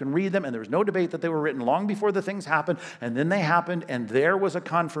 and you can read them, and there was no debate that they were written long before the things happened, and then they happened, and there was a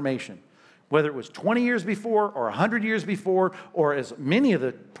confirmation. Whether it was 20 years before or 100 years before, or as many of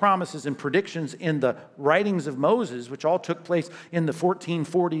the promises and predictions in the writings of Moses, which all took place in the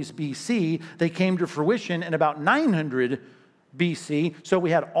 1440s BC, they came to fruition in about 900 BC. So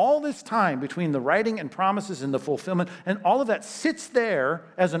we had all this time between the writing and promises and the fulfillment, and all of that sits there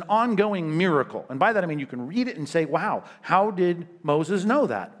as an ongoing miracle. And by that I mean you can read it and say, wow, how did Moses know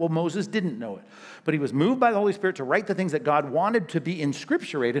that? Well, Moses didn't know it. But he was moved by the Holy Spirit to write the things that God wanted to be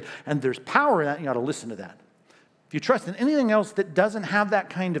inscripturated, and there's power in that, and you ought to listen to that. If you trust in anything else that doesn't have that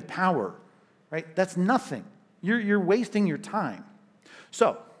kind of power, right, that's nothing. You're wasting your time.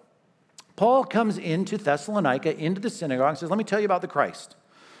 So, Paul comes into Thessalonica, into the synagogue, and says, let me tell you about the Christ.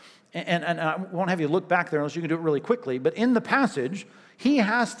 And I won't have you look back there unless you can do it really quickly, but in the passage, he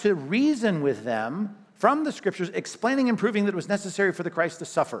has to reason with them from the Scriptures, explaining and proving that it was necessary for the Christ to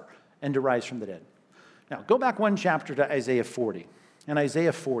suffer and to rise from the dead. Now, go back one chapter to Isaiah 40. In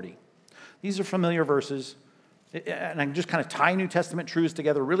Isaiah 40, these are familiar verses, and I can just kind of tie New Testament truths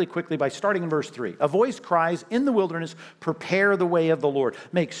together really quickly by starting in verse 3. A voice cries, in the wilderness, prepare the way of the Lord.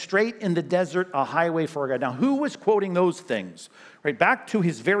 Make straight in the desert a highway for our God. Now, who was quoting those things? Right, back to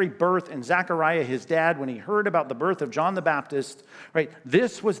his very birth, and Zechariah, his dad, when he heard about the birth of John the Baptist, right,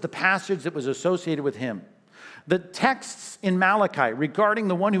 this was the passage that was associated with him. The texts in Malachi regarding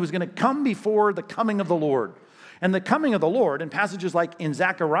the one who was going to come before the coming of the Lord. And the coming of the Lord, in passages like in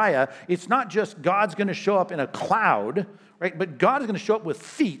Zechariah, it's not just God's going to show up in a cloud, right? But God is going to show up with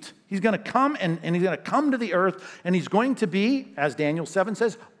feet. He's going to come and he's going to come to the earth, and he's going to be, as Daniel 7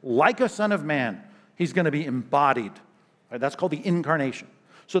 says, like a son of man. He's going to be embodied. Right? That's called the incarnation.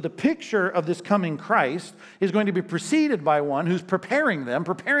 So the picture of this coming Christ is going to be preceded by one who's preparing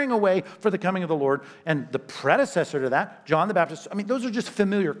a way for the coming of the Lord. And the predecessor to that, John the Baptist, I mean, those are just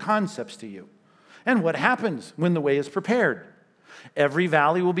familiar concepts to you. And what happens when the way is prepared? Every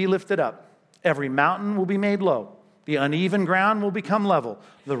valley will be lifted up. Every mountain will be made low. The uneven ground will become level.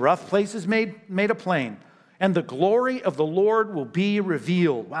 The rough places made a plain. And the glory of the Lord will be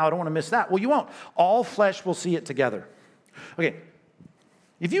revealed. Wow, I don't want to miss that. Well, you won't. All flesh will see it together. Okay.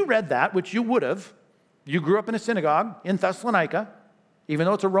 If you read that, which you would have, you grew up in a synagogue in Thessalonica, Even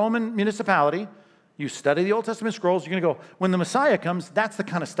though it's a Roman municipality, you study the Old Testament scrolls, you're going to go, when the Messiah comes, that's the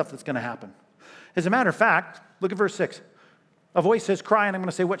kind of stuff that's going to happen. As a matter of fact, look at verse 6. A voice says, cry, and I'm going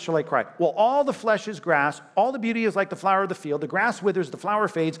to say, what shall I cry? Well, all the flesh is grass. All the beauty is like the flower of the field. The grass withers, the flower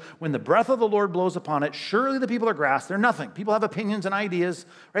fades. When the breath of the Lord blows upon it, surely the people are grass. They're nothing. People have opinions and ideas,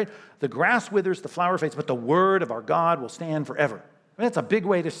 right? The grass withers, the flower fades, but the word of our God will stand forever. I mean, that's a big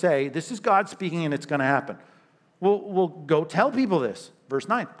way to say, this is God speaking and it's going to happen. We'll go tell people this. Verse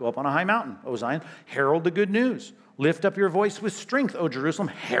 9, go up on a high mountain, O Zion, herald the good news. Lift up your voice with strength, O Jerusalem.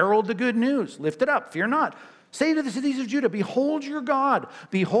 Herald the good news. Lift it up, fear not. Say to the cities of Judah, behold your God.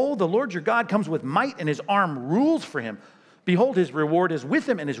 Behold, the Lord your God comes with might, and his arm rules for him. Behold, his reward is with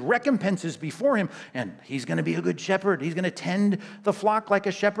him, and his recompense is before him. And he's going to be a good shepherd. He's going to tend the flock like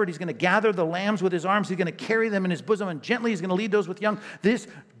a shepherd. He's going to gather the lambs with his arms. He's going to carry them in his bosom, and gently he's going to lead those with young. This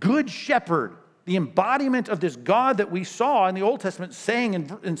good shepherd, the embodiment of this God that we saw in the Old Testament saying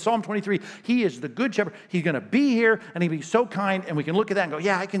in Psalm 23, he is the good shepherd. He's going to be here, and he'll be so kind, and we can look at that and go,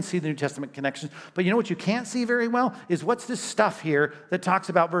 yeah, I can see the New Testament connections. But you know what you can't see very well is what's this stuff here that talks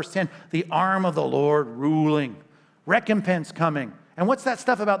about verse 10, the arm of the Lord ruling, recompense coming. And what's that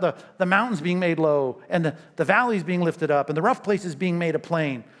stuff about the mountains being made low, and the valleys being lifted up, and the rough places being made a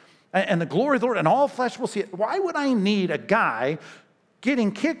plain, and the glory of the Lord, and all flesh will see it. Why would I need a guy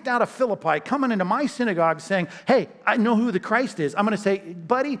getting kicked out of Philippi, coming into my synagogue saying, hey, I know who the Christ is? I'm going to say,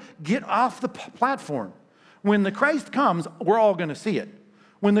 buddy, get off the platform. When the Christ comes, we're all going to see it.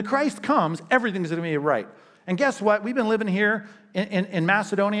 When the Christ comes, everything's going to be right. And guess what? We've been living here in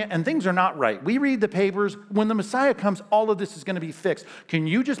Macedonia, and things are not right. We read the papers. When the Messiah comes, all of this is going to be fixed. Can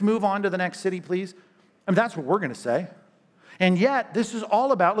you just move on to the next city, please? I mean, that's what we're going to say. And yet, this is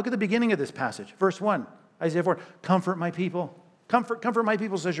all about, look at the beginning of this passage. Verse 1, Isaiah 4, comfort my people. Comfort my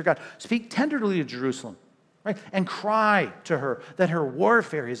people, says your God. Speak tenderly to Jerusalem, right? And cry to her that her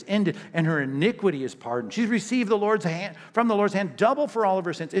warfare is ended and her iniquity is pardoned. She's received from the Lord's hand double for all of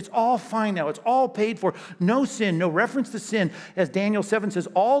her sins. It's all fine now. It's all paid for. No sin, no reference to sin. As Daniel 7 says,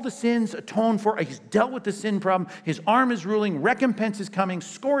 all the sins atoned for. He's dealt with the sin problem. His arm is ruling. Recompense is coming.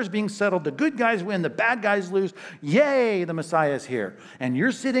 Score is being settled. The good guys win. The bad guys lose. Yay, the Messiah is here. And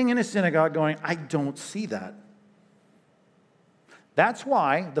you're sitting in a synagogue going, I don't see that. That's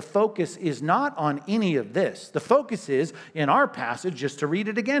why the focus is not on any of this. The focus is, in our passage, just to read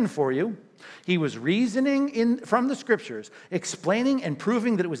it again for you, he was reasoning from the scriptures, explaining and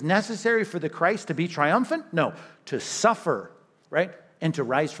proving that it was necessary for the Christ to be triumphant? No, to suffer, right? And to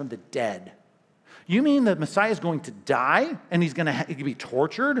rise from the dead. You mean the Messiah is going to die and he's going to be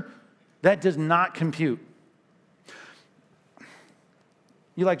tortured? That does not compute.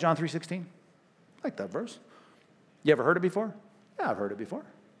 You like John 3:16? I like that verse. You ever heard it before? Yeah, I've heard it before.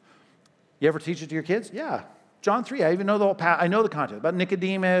 You ever teach it to your kids? Yeah. John 3, I even know the whole I know the content about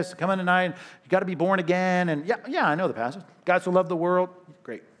Nicodemus coming tonight. You got to be born again. And yeah, I know the passage. God so loved the world.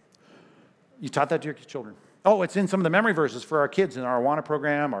 Great. You taught that to your children. Oh, it's in some of the memory verses for our kids in our Awana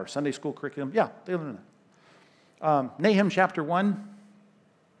program, our Sunday school curriculum. Yeah, they learn that. Nahum chapter 1,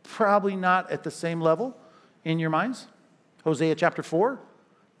 probably not at the same level in your minds. Hosea chapter 4.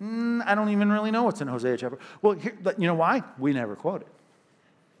 I don't even really know what's in Hosea chapter. Well, you know why? We never quote it.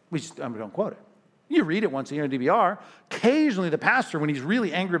 We don't quote it. You read it once a year in DBR. Occasionally, the pastor, when he's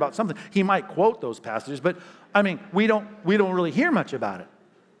really angry about something, he might quote those passages. But I mean, we don't really hear much about it.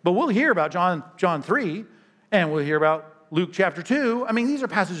 But we'll hear about John 3, and we'll hear about Luke chapter 2. I mean, these are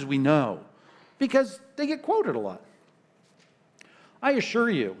passages we know because they get quoted a lot. I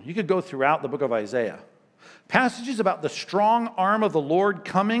assure you, you could go throughout the book of Isaiah. Passages about the strong arm of the Lord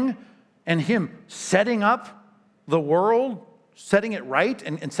coming and him setting up the world, setting it right,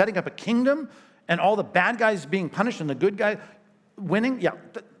 and setting up a kingdom, and all the bad guys being punished and the good guy winning. Yeah,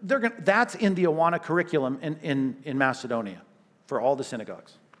 that's in the Awana curriculum in Macedonia for all the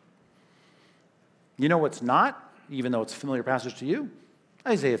synagogues. You know what's not, even though it's a familiar passage to you?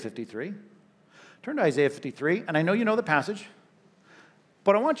 Isaiah 53. Turn to Isaiah 53, and I know you know the passage.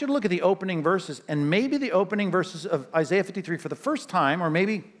 But I want you to look at the opening verses, and maybe the opening verses of Isaiah 53 for the first time, or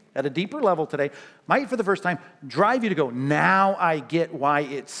maybe at a deeper level today, might for the first time drive you to go, now I get why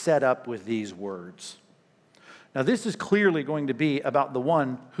it's set up with these words. Now this is clearly going to be about the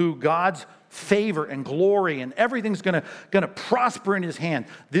one who God's favor and glory and everything's going to prosper in his hand.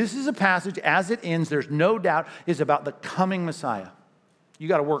 This is a passage, as it ends, there's no doubt, is about the coming Messiah. You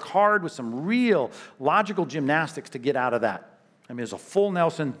got to work hard with some real logical gymnastics to get out of that. I mean, there's a full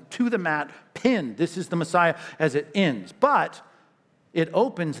Nelson to the mat, pinned. This is the Messiah as it ends. But it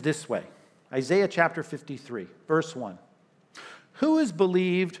opens this way. Isaiah chapter 53, verse 1. Who has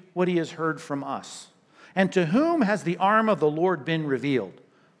believed what he has heard from us? And to whom has the arm of the Lord been revealed?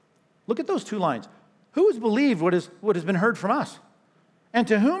 Look at those two lines. Who has believed what has been heard from us? And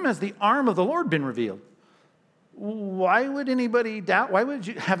to whom has the arm of the Lord been revealed? Why would anybody doubt? Why would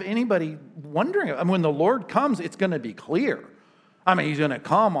you have anybody wondering? I mean, when the Lord comes, it's going to be clear. I mean, he's going to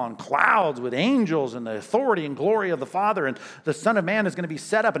come on clouds with angels and the authority and glory of the Father, and the Son of Man is going to be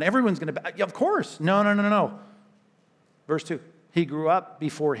set up, and everyone's going to be, of course. No. Verse 2, he grew up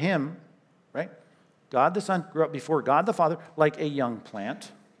before him, right? God the Son grew up before God the Father like a young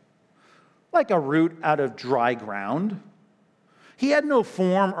plant, like a root out of dry ground. He had no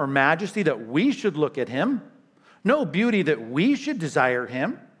form or majesty that we should look at him, no beauty that we should desire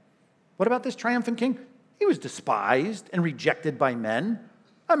him. What about this triumphant king? He was despised and rejected by men,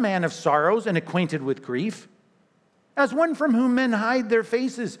 a man of sorrows and acquainted with grief. As one from whom men hide their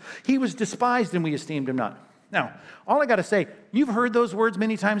faces, he was despised and we esteemed him not. Now, all I got to say, you've heard those words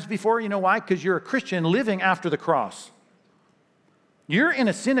many times before. You know why? Because you're a Christian living after the cross. You're in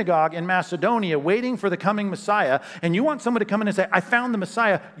a synagogue in Macedonia waiting for the coming Messiah, and you want someone to come in and say, I found the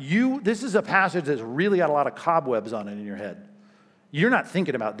Messiah. This is a passage that's really got a lot of cobwebs on it in your head. You're not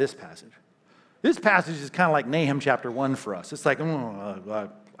thinking about this passage. This passage is kind of like Nahum chapter 1 for us. It's like, I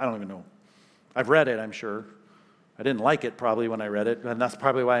don't even know. I've read it, I'm sure. I didn't like it probably when I read it, and that's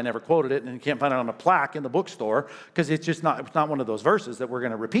probably why I never quoted it, and you can't find it on a plaque in the bookstore, because it's not one of those verses that we're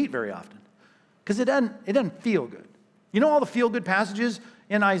going to repeat very often, because it doesn't feel good. You know, all the feel-good passages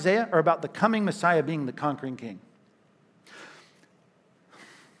in Isaiah are about the coming Messiah being the conquering king.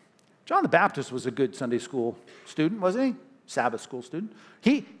 John the Baptist was a good Sunday school student, wasn't he? Sabbath school student.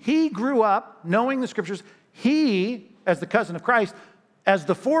 He grew up knowing the scriptures. He, as the cousin of Christ, as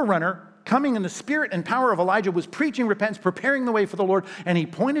the forerunner, coming in the spirit and power of Elijah, was preaching repentance, preparing the way for the Lord, and he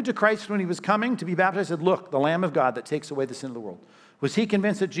pointed to Christ when he was coming to be baptized, said, look, the Lamb of God that takes away the sin of the world. Was he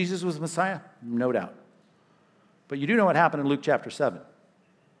convinced that Jesus was the Messiah? No doubt. But you do know what happened in Luke chapter 7.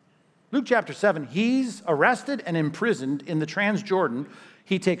 Luke chapter 7, he's arrested and imprisoned in the Transjordan.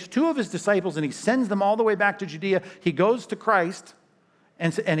 He takes two of his disciples and he sends them all the way back to Judea. He goes to Christ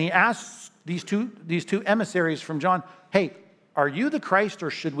and he asks these two emissaries from John, hey, are you the Christ or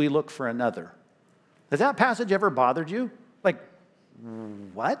should we look for another? Has that passage ever bothered you? Like,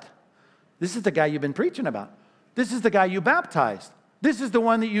 what? This is the guy you've been preaching about. This is the guy you baptized. This is the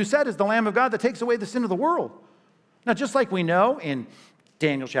one that you said is the Lamb of God that takes away the sin of the world. Now, just like we know in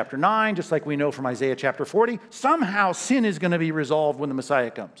Daniel chapter 9, just like we know from Isaiah chapter 40, somehow sin is going to be resolved when the Messiah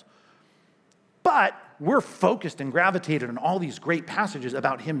comes. But we're focused and gravitated on all these great passages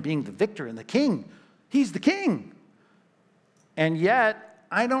about him being the victor and the king. He's the king. And yet,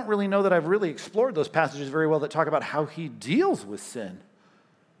 I don't really know that I've really explored those passages very well that talk about how he deals with sin.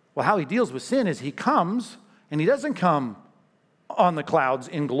 Well, how he deals with sin is he comes, and he doesn't come on the clouds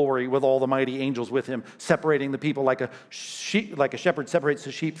in glory with all the mighty angels with him, separating the people like a shepherd separates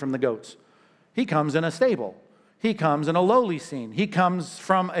the sheep from the goats. He comes in a stable. He comes in a lowly scene. He comes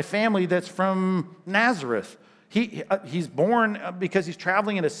from a family that's from Nazareth. He's born because he's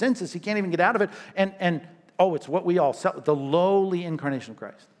traveling in a census. He can't even get out of it. And it's what we all celebrate, the lowly incarnation of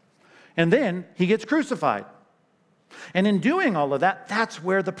Christ. And then he gets crucified. And in doing all of that, that's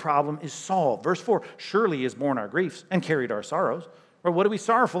where the problem is solved. Verse 4, surely he has borne our griefs and carried our sorrows. Or what are we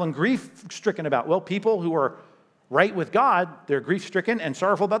sorrowful and grief-stricken about? Well, people who are right with God, they're grief-stricken and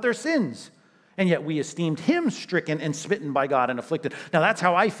sorrowful about their sins. And yet we esteemed him stricken and smitten by God and afflicted. Now that's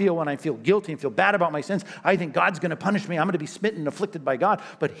how I feel when I feel guilty and feel bad about my sins. I think God's going to punish me. I'm going to be smitten and afflicted by God.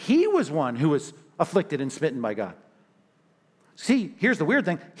 But he was one who was afflicted and smitten by God. See, here's the weird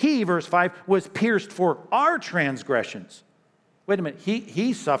thing. He, verse 5, was pierced for our transgressions. Wait a minute.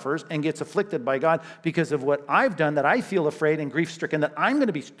 He suffers and gets afflicted by God because of what I've done, that I feel afraid and grief-stricken, that I'm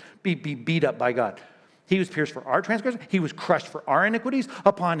going to be beat up by God. He was pierced for our transgressions. He was crushed for our iniquities.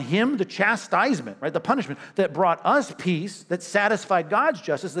 Upon him, the chastisement, right, the punishment that brought us peace, that satisfied God's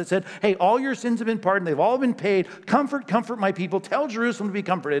justice, that said, hey, all your sins have been pardoned. They've all been paid. Comfort my people. Tell Jerusalem to be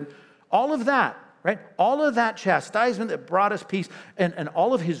comforted. All of that. Right? All of that chastisement that brought us peace and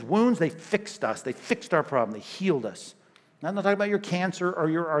all of his wounds, they fixed us. They fixed our problem. They healed us. Now, I'm not talking about your cancer or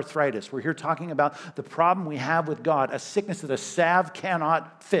your arthritis. We're here talking about the problem we have with God, a sickness that a salve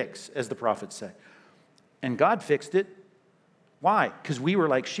cannot fix, as the prophets say. And God fixed it. Why? Because we were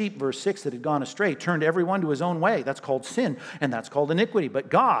like sheep, verse 6, that had gone astray, turned everyone to his own way. That's called sin, and that's called iniquity.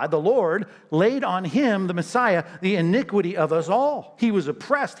 But God, the Lord, laid on him, the Messiah, the iniquity of us all. He was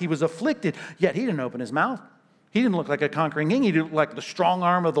oppressed. He was afflicted, yet he didn't open his mouth. He didn't look like a conquering king. He didn't look like the strong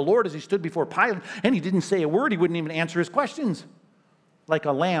arm of the Lord as he stood before Pilate, and he didn't say a word. He wouldn't even answer his questions. like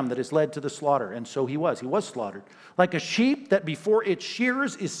a lamb that is led to the slaughter. And so he was. He was slaughtered. Like a sheep that before its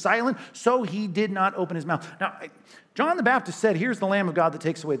shearers is silent, so he did not open his mouth. Now, John the Baptist said, here's the Lamb of God that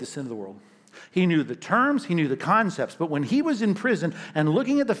takes away the sin of the world. He knew the terms, he knew the concepts, but when he was in prison and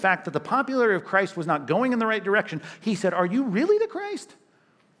looking at the fact that the popularity of Christ was not going in the right direction, he said, are you really the Christ?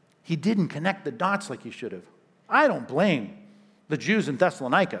 He didn't connect the dots like he should have. I don't blame the Jews in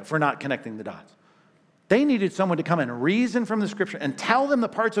Thessalonica for not connecting the dots. They needed someone to come and reason from the Scripture and tell them the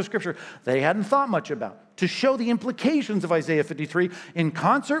parts of Scripture they hadn't thought much about, to show the implications of Isaiah 53 in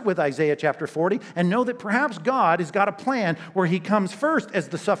concert with Isaiah chapter 40, and know that perhaps God has got a plan where he comes first as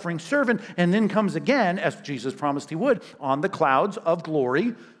the suffering servant and then comes again, as Jesus promised he would, on the clouds of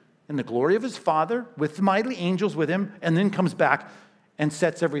glory, in the glory of his Father, with the mighty angels with him, and then comes back and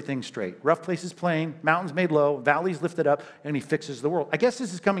sets everything straight. Rough places plain, mountains made low, valleys lifted up, and he fixes the world. I guess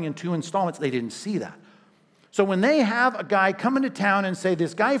this is coming in 2 installments. They didn't see that. So when they have a guy come into town and say,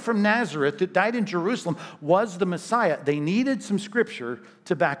 this guy from Nazareth that died in Jerusalem was the Messiah, they needed some scripture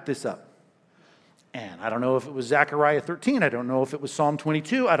to back this up. And I don't know if it was Zechariah 13. I don't know if it was Psalm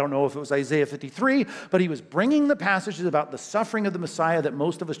 22. I don't know if it was Isaiah 53. But he was bringing the passages about the suffering of the Messiah that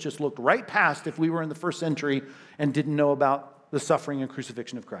most of us just looked right past if we were in the first century and didn't know about the suffering and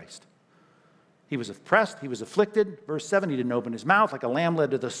crucifixion of Christ. He was oppressed, he was afflicted. Verse 7, he didn't open his mouth. Like a lamb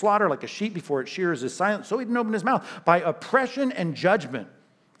led to the slaughter, like a sheep before its shearers is silent, so he didn't open his mouth. By oppression and judgment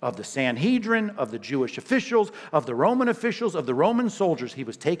of the Sanhedrin, of the Jewish officials, of the Roman officials, of the Roman soldiers, he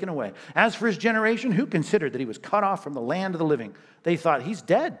was taken away. As for his generation, who considered that he was cut off from the land of the living? They thought, he's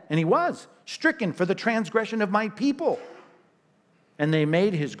dead, and he was, stricken for the transgression of my people. And they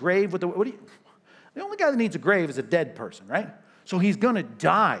made his grave with the only guy that needs a grave is a dead person, right? So he's going to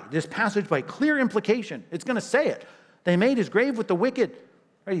die. This passage, by clear implication, it's going to say it. They made his grave with the wicked.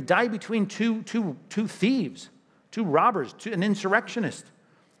 Right? He died between two thieves, 2 robbers, an insurrectionist.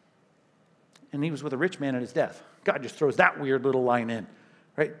 And he was with a rich man at his death. God just throws that weird little line in,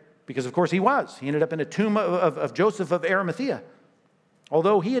 right? Because, of course, he was. He ended up in a tomb of Joseph of Arimathea.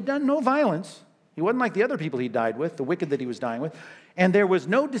 Although he had done no violence, he wasn't like the other people he died with, the wicked that he was dying with. And there was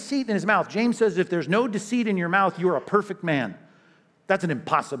no deceit in his mouth. James says, if there's no deceit in your mouth, you're a perfect man. That's an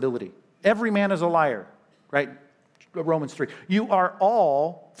impossibility. Every man is a liar, right? Romans 3. You are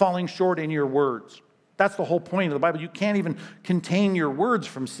all falling short in your words. That's the whole point of the Bible. You can't even contain your words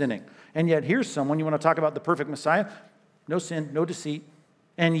from sinning. And yet here's someone, you want to talk about the perfect Messiah? No sin, no deceit.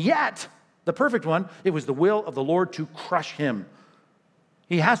 And yet, the perfect one, it was the will of the Lord to crush him.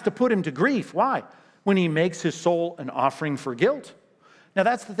 He has to put him to grief. Why? When he makes his soul an offering for guilt. Now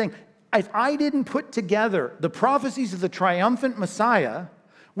that's the thing. If I didn't put together the prophecies of the triumphant Messiah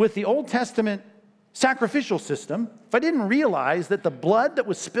with the Old Testament sacrificial system, if I didn't realize that the blood that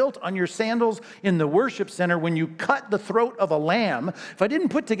was spilt on your sandals in the worship center when you cut the throat of a lamb, if I didn't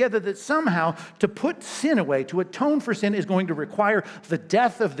put together that somehow to put sin away, to atone for sin is going to require the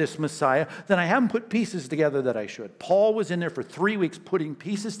death of this Messiah, then I haven't put pieces together that I should. Paul was in there for 3 weeks putting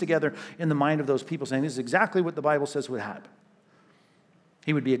pieces together in the mind of those people, saying this is exactly what the Bible says would happen.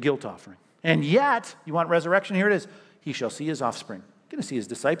 He would be a guilt offering. And yet, you want resurrection? Here it is. He shall see his offspring. He's going to see his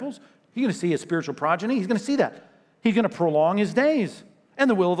disciples. He's going to see his spiritual progeny. He's going to see that. He's going to prolong his days. And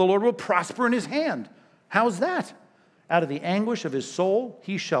the will of the Lord will prosper in his hand. How's that? Out of the anguish of his soul,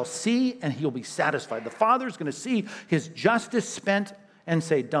 he shall see and he'll be satisfied. The Father is going to see his justice spent and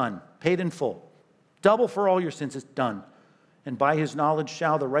say, done, paid in full. Double for all your sins, it's done. And by his knowledge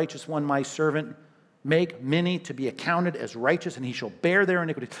shall the righteous one, my servant, make many to be accounted as righteous, and he shall bear their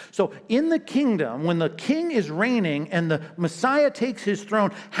iniquities. So in the kingdom, when the king is reigning and the Messiah takes his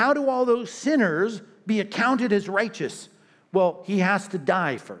throne, how do all those sinners be accounted as righteous? Well, he has to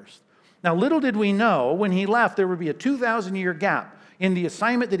die first. Now, little did we know, when he left, there would be a 2,000-year gap in the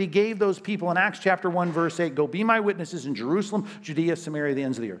assignment that he gave those people in Acts chapter 1, verse 8, go be my witnesses in Jerusalem, Judea, Samaria, the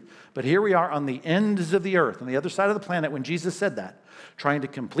ends of the earth. But here we are on the ends of the earth, on the other side of the planet, when Jesus said that, trying to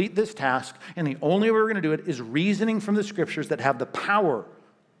complete this task, and the only way we're going to do it is reasoning from the scriptures that have the power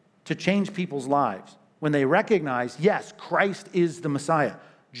to change people's lives. When they recognize, yes, Christ is the Messiah.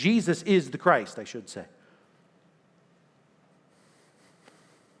 Jesus is the Christ, I should say.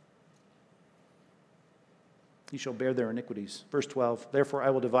 He shall bear their iniquities. Verse 12, therefore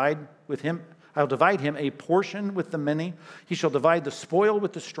I will divide him a portion with the many. He shall divide the spoil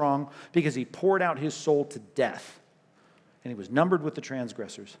with the strong, because he poured out his soul to death, and he was numbered with the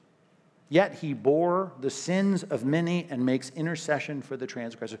transgressors. Yet he bore the sins of many and makes intercession for the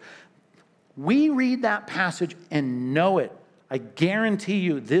transgressors. We read that passage and know it. I guarantee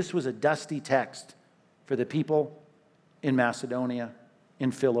you this was a dusty text for the people in Macedonia,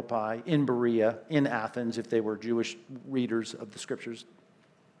 in Philippi, in Berea, in Athens, if they were Jewish readers of the scriptures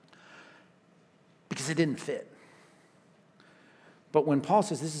because it didn't fit. But when Paul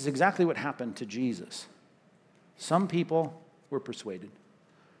says this is exactly what happened to Jesus, some people were persuaded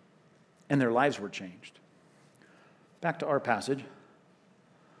and their lives were changed. Back to our passage.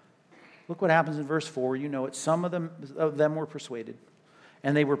 Look what happens in verse 4. You know it. Some of them were persuaded.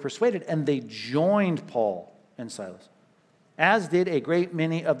 And they were persuaded, and they joined Paul and Silas, as did a great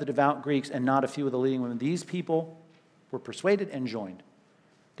many of the devout Greeks and not a few of the leading women. These people were persuaded and joined.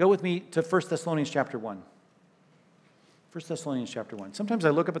 Go with me to 1 Thessalonians chapter 1. 1 Thessalonians chapter 1. Sometimes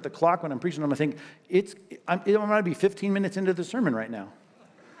I look up at the clock when I'm preaching and I think, it might be 15 minutes into the sermon right now.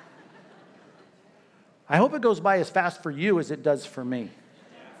 I hope it goes by as fast for you as it does for me.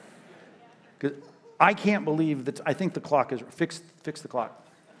 Because I can't believe that. I think the clock is fix the clock.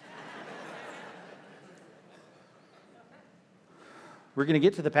 We're going to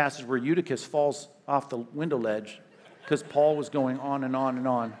get to the passage where Eutychus falls off the window ledge because Paul was going on and on and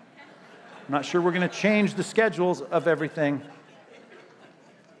on. I'm not sure we're going to change the schedules of everything.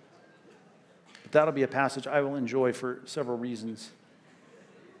 But that'll be a passage I will enjoy for several reasons.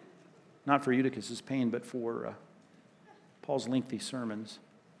 Not for Eutychus' pain, but for Paul's lengthy sermons.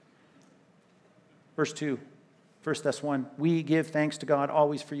 Verse 2, 1 Thess 1, we give thanks to God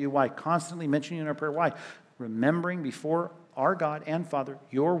always for you. Why? Constantly mentioning in our prayer. Why? Remembering before our God and Father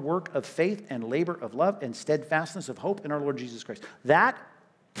your work of faith and labor of love and steadfastness of hope in our Lord Jesus Christ. That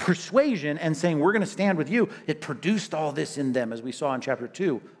persuasion and saying we're going to stand with you, it produced all this in them, as we saw in chapter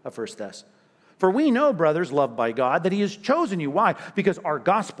 2 of 1 Thess. For we know, brothers, loved by God, that he has chosen you. Why? Because our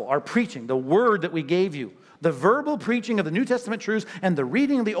gospel, our preaching, the word that we gave you, the verbal preaching of the New Testament truths and the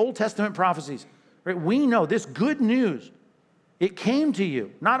reading of the Old Testament prophecies, right? We know this good news, it came to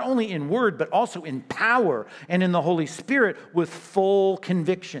you, not only in word, but also in power and in the Holy Spirit with full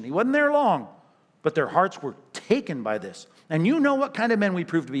conviction. He wasn't there long, but their hearts were taken by this. And you know what kind of men we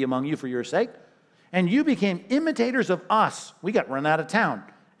proved to be among you for your sake. And you became imitators of us. We got run out of town.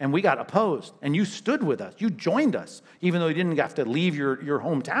 And we got opposed, and you stood with us. You joined us, even though you didn't have to leave your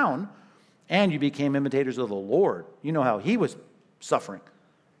hometown, and you became imitators of the Lord. You know how he was suffering.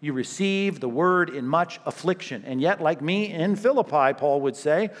 You received the word in much affliction, and yet, like me in Philippi, Paul would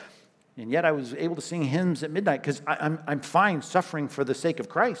say, and yet I was able to sing hymns at midnight because I'm fine suffering for the sake of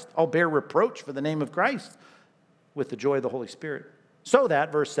Christ. I'll bear reproach for the name of Christ with the joy of the Holy Spirit. So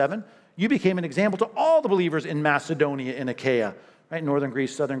that, verse 7, you became an example to all the believers in Macedonia and Achaia. Right, northern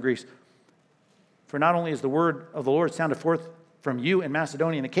Greece, southern Greece. For not only is the word of the Lord sounded forth from you in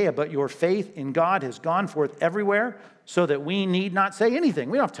Macedonia and Achaia, but your faith in God has gone forth everywhere, so that we need not say anything.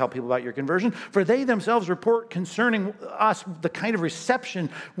 We don't have to tell people about your conversion, for they themselves report concerning us the kind of reception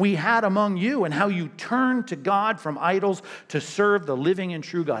we had among you and how you turned to God from idols to serve the living and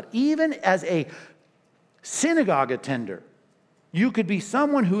true God. Even as a synagogue attender, you could be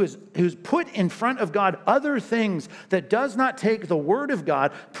someone who's put in front of God other things that does not take the word of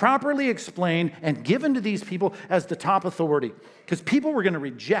God properly explained and given to these people as the top authority. Because people were going to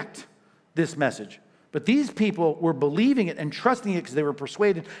reject this message. But these people were believing it and trusting it because they were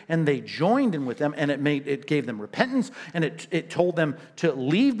persuaded, and they joined in with them, and it gave them repentance, and it told them to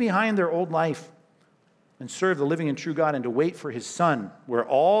leave behind their old life and serve the living and true God and to wait for his Son, where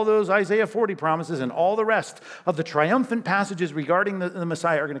all those Isaiah 40 promises and all the rest of the triumphant passages regarding the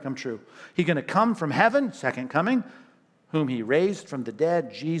Messiah are going to come true. He's going to come from heaven, second coming, whom he raised from the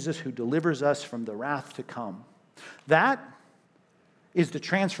dead, Jesus, who delivers us from the wrath to come. That is the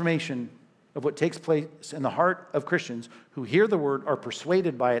transformation of what takes place in the heart of Christians who hear the word, are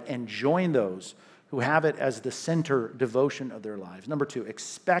persuaded by it, and join those who have it as the center devotion of their lives. Number 2,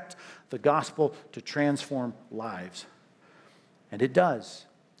 expect the gospel to transform lives. And it does.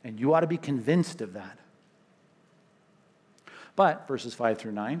 And you ought to be convinced of that. But, verses 5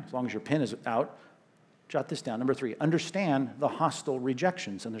 through 9, as long as your pen is out, jot this down. Number 3, understand the hostile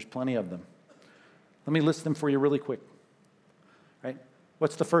rejections, and there's plenty of them. Let me list them for you really quick. Right?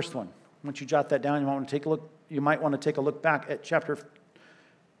 What's the first one? Once you jot that down, you might want to take a look back at chapter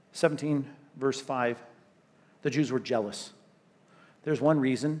 17, verse 5, the Jews were jealous. There's one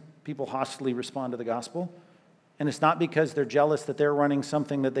reason people hostilely respond to the gospel, and it's not because they're jealous that they're running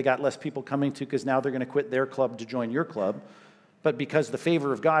something that they got less people coming to because now they're going to quit their club to join your club, but because the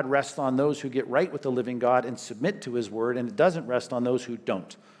favor of God rests on those who get right with the living God and submit to his word, and it doesn't rest on those who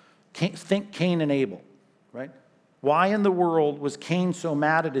don't. Think Cain and Abel, right? Why in the world was Cain so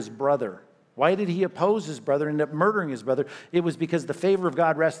mad at his brother? Why did he oppose his brother and end up murdering his brother? It was because the favor of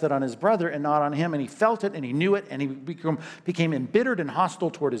God rested on his brother and not on him, and he felt it and he knew it, and he became embittered and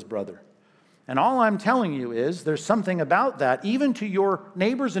hostile toward his brother. And all I'm telling you is there's something about that, even to your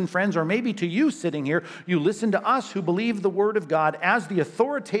neighbors and friends, or maybe to you sitting here. You listen to us who believe the word of God as the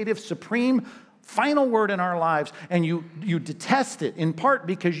authoritative, supreme final word in our lives, and you detest it, in part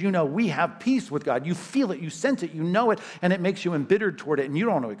because you know we have peace with God. You feel it, you sense it, you know it, and it makes you embittered toward it, and you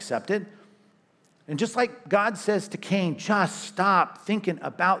don't want to accept it. And just like God says to Cain, just stop thinking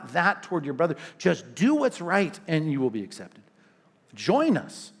about that toward your brother. Just do what's right, and you will be accepted. Join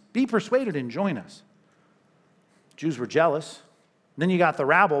us. Be persuaded and join us. Jews were jealous. Then you got the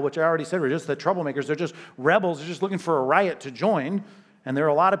rabble, which I already said were just the troublemakers. They're just rebels. They're just looking for a riot to join. And there are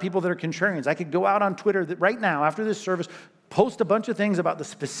a lot of people that are contrarians. I could go out on Twitter right now after this service, post a bunch of things about the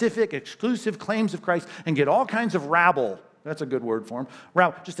specific, exclusive claims of Christ, and get all kinds of rabble. That's a good word for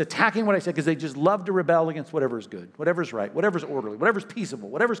them. Just attacking what I said because they just love to rebel against whatever's good, whatever's right, whatever's orderly, whatever's peaceable,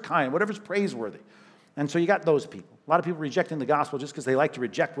 whatever's kind, whatever's praiseworthy. And so you got those people. A lot of people rejecting the gospel just because they like to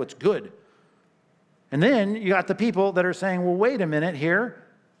reject what's good. And then you got the people that are saying, well, wait a minute here.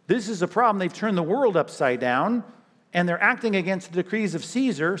 This is a problem. They've turned the world upside down, and they're acting against the decrees of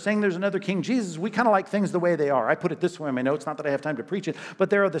Caesar, saying there's another King Jesus. We kind of like things the way they are. I put it this way in my notes, not that I have time to preach it, but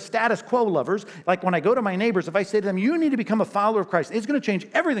there are the status quo lovers. Like when I go to my neighbors, if I say to them, you need to become a follower of Christ, it's going to change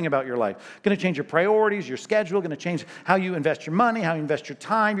everything about your life. Going to change your priorities, your schedule, going to change how you invest your money, how you invest your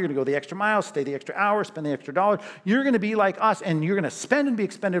time. You're going to go the extra mile, stay the extra hour, spend the extra dollar. You're going to be like us, and you're going to spend and be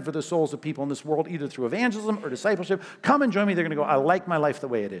expended for the souls of people in this world, either through evangelism or discipleship. Come and join me. They're going to go, I like my life the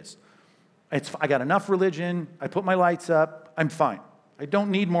way it is. I got enough religion. I put my lights up. I'm fine. I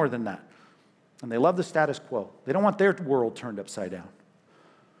don't need more than that. And they love the status quo. They don't want their world turned upside down.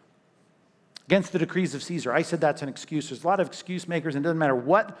 Against the decrees of Caesar. I said that's an excuse. There's a lot of excuse makers, and it doesn't matter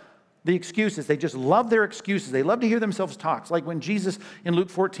what the excuse is. They just love their excuses. They love to hear themselves talk. It's like when Jesus in Luke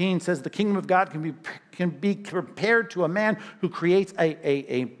 14 says the kingdom of God can be compared to a man who creates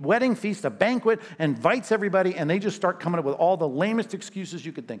a wedding feast, a banquet, invites everybody, and they just start coming up with all the lamest excuses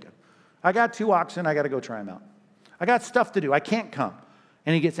you could think of. I got 2 oxen, I got to go try them out. I got stuff to do, I can't come.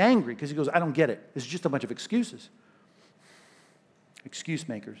 And he gets angry because he goes, I don't get it. It's just a bunch of excuses. Excuse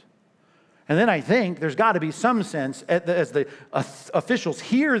makers. And then I think there's got to be some sense, as the officials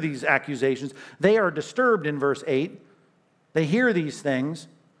hear these accusations, they are disturbed in verse 8. They hear these things.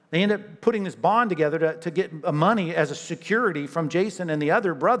 They end up putting this bond together to get money as a security from Jason and the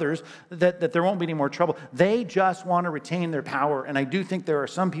other brothers that there won't be any more trouble. They just want to retain their power. And I do think there are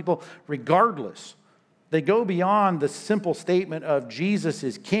some people, regardless, they go beyond the simple statement of Jesus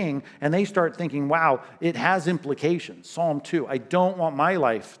is king, and they start thinking, wow, it has implications. Psalm 2, I don't want my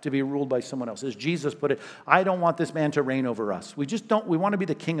life to be ruled by someone else. As Jesus put it, I don't want this man to reign over us. We want to be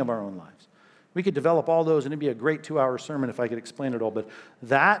the king of our own lives. We could develop all those, and it'd be a great 2-hour sermon if I could explain it all. But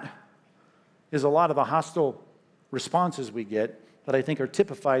that is a lot of the hostile responses we get that I think are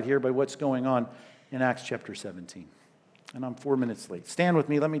typified here by what's going on in Acts chapter 17. And I'm 4 minutes late. Stand with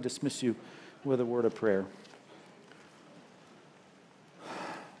me. Let me dismiss you with a word of prayer.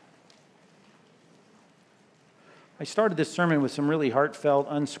 I started this sermon with some really heartfelt,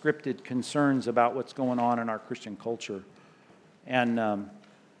 unscripted concerns about what's going on in our Christian culture. And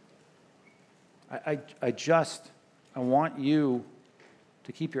I want you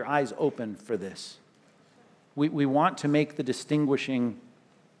to keep your eyes open for this. We want to make the distinguishing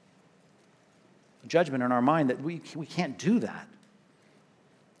judgment in our mind that we can't do that.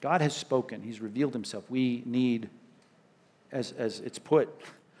 God has spoken. He's revealed himself. We need, as it's put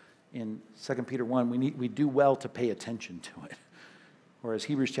in 2 Peter 1, we do well to pay attention to it. Or as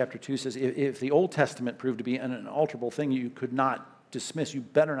Hebrews chapter 2 says, if the Old Testament proved to be an unalterable thing you could not dismiss, you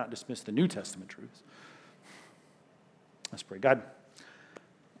better not dismiss the New Testament truths. Let's pray. God,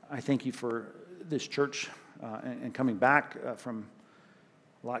 I thank you for this church and coming back from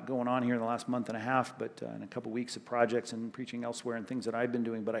a lot going on here in the last month and a half, but in a couple weeks of projects and preaching elsewhere and things that I've been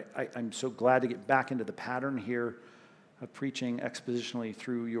doing. But I'm so glad to get back into the pattern here of preaching expositionally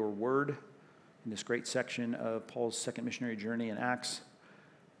through your word in this great section of Paul's second missionary journey in Acts.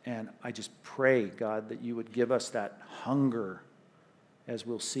 And I just pray, God, that you would give us that hunger, as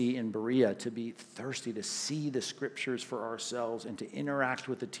we'll see in Berea, to be thirsty, to see the scriptures for ourselves and to interact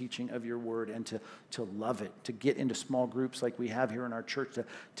with the teaching of your word and to love it, to get into small groups like we have here in our church,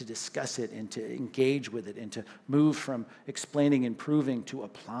 to discuss it and to engage with it and to move from explaining and proving to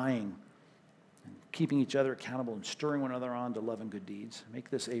applying and keeping each other accountable and stirring one another on to love and good deeds.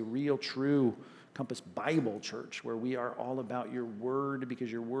 Make this a real, true Compass Bible Church where we are all about your word,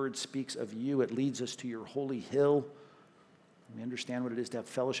 because your word speaks of you. It leads us to your holy hill. We understand what it is to have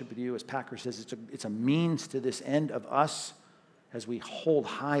fellowship with you. As Packer says, it's a means to this end of us, as we hold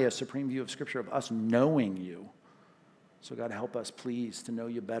high a supreme view of Scripture, of us knowing you. So God, help us, please, to know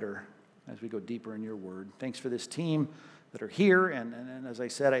you better as we go deeper in your word. Thanks for this team that are here. And as I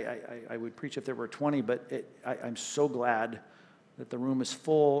said, I would preach if there were 20, but I'm so glad that the room is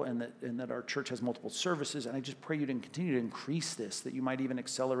full and that our church has multiple services. And I just pray you to continue to increase this, that you might even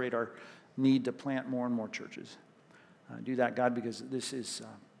accelerate our need to plant more and more churches. Do that, God, because this is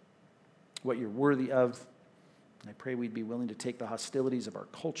what you're worthy of. And I pray we'd be willing to take the hostilities of our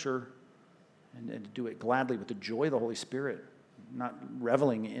culture and to do it gladly with the joy of the Holy Spirit, not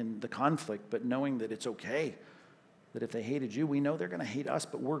reveling in the conflict, but knowing that it's okay, that if they hated you, we know they're going to hate us,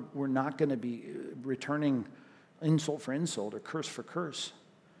 but we're not going to be returning insult for insult or curse for curse.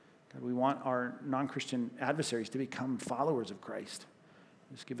 God, we want our non-Christian adversaries to become followers of Christ.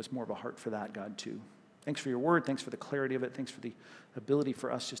 Just give us more of a heart for that, God, too. Thanks for your word. Thanks for the clarity of it. Thanks for the ability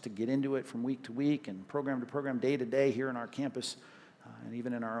for us just to get into it from week to week and program to program, day to day here in our campus and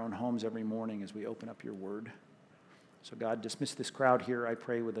even in our own homes every morning as we open up your word. So God, dismiss this crowd here, I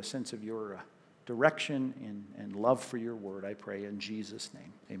pray, with a sense of your direction and love for your word. I pray in Jesus'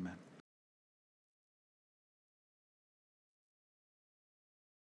 name. Amen.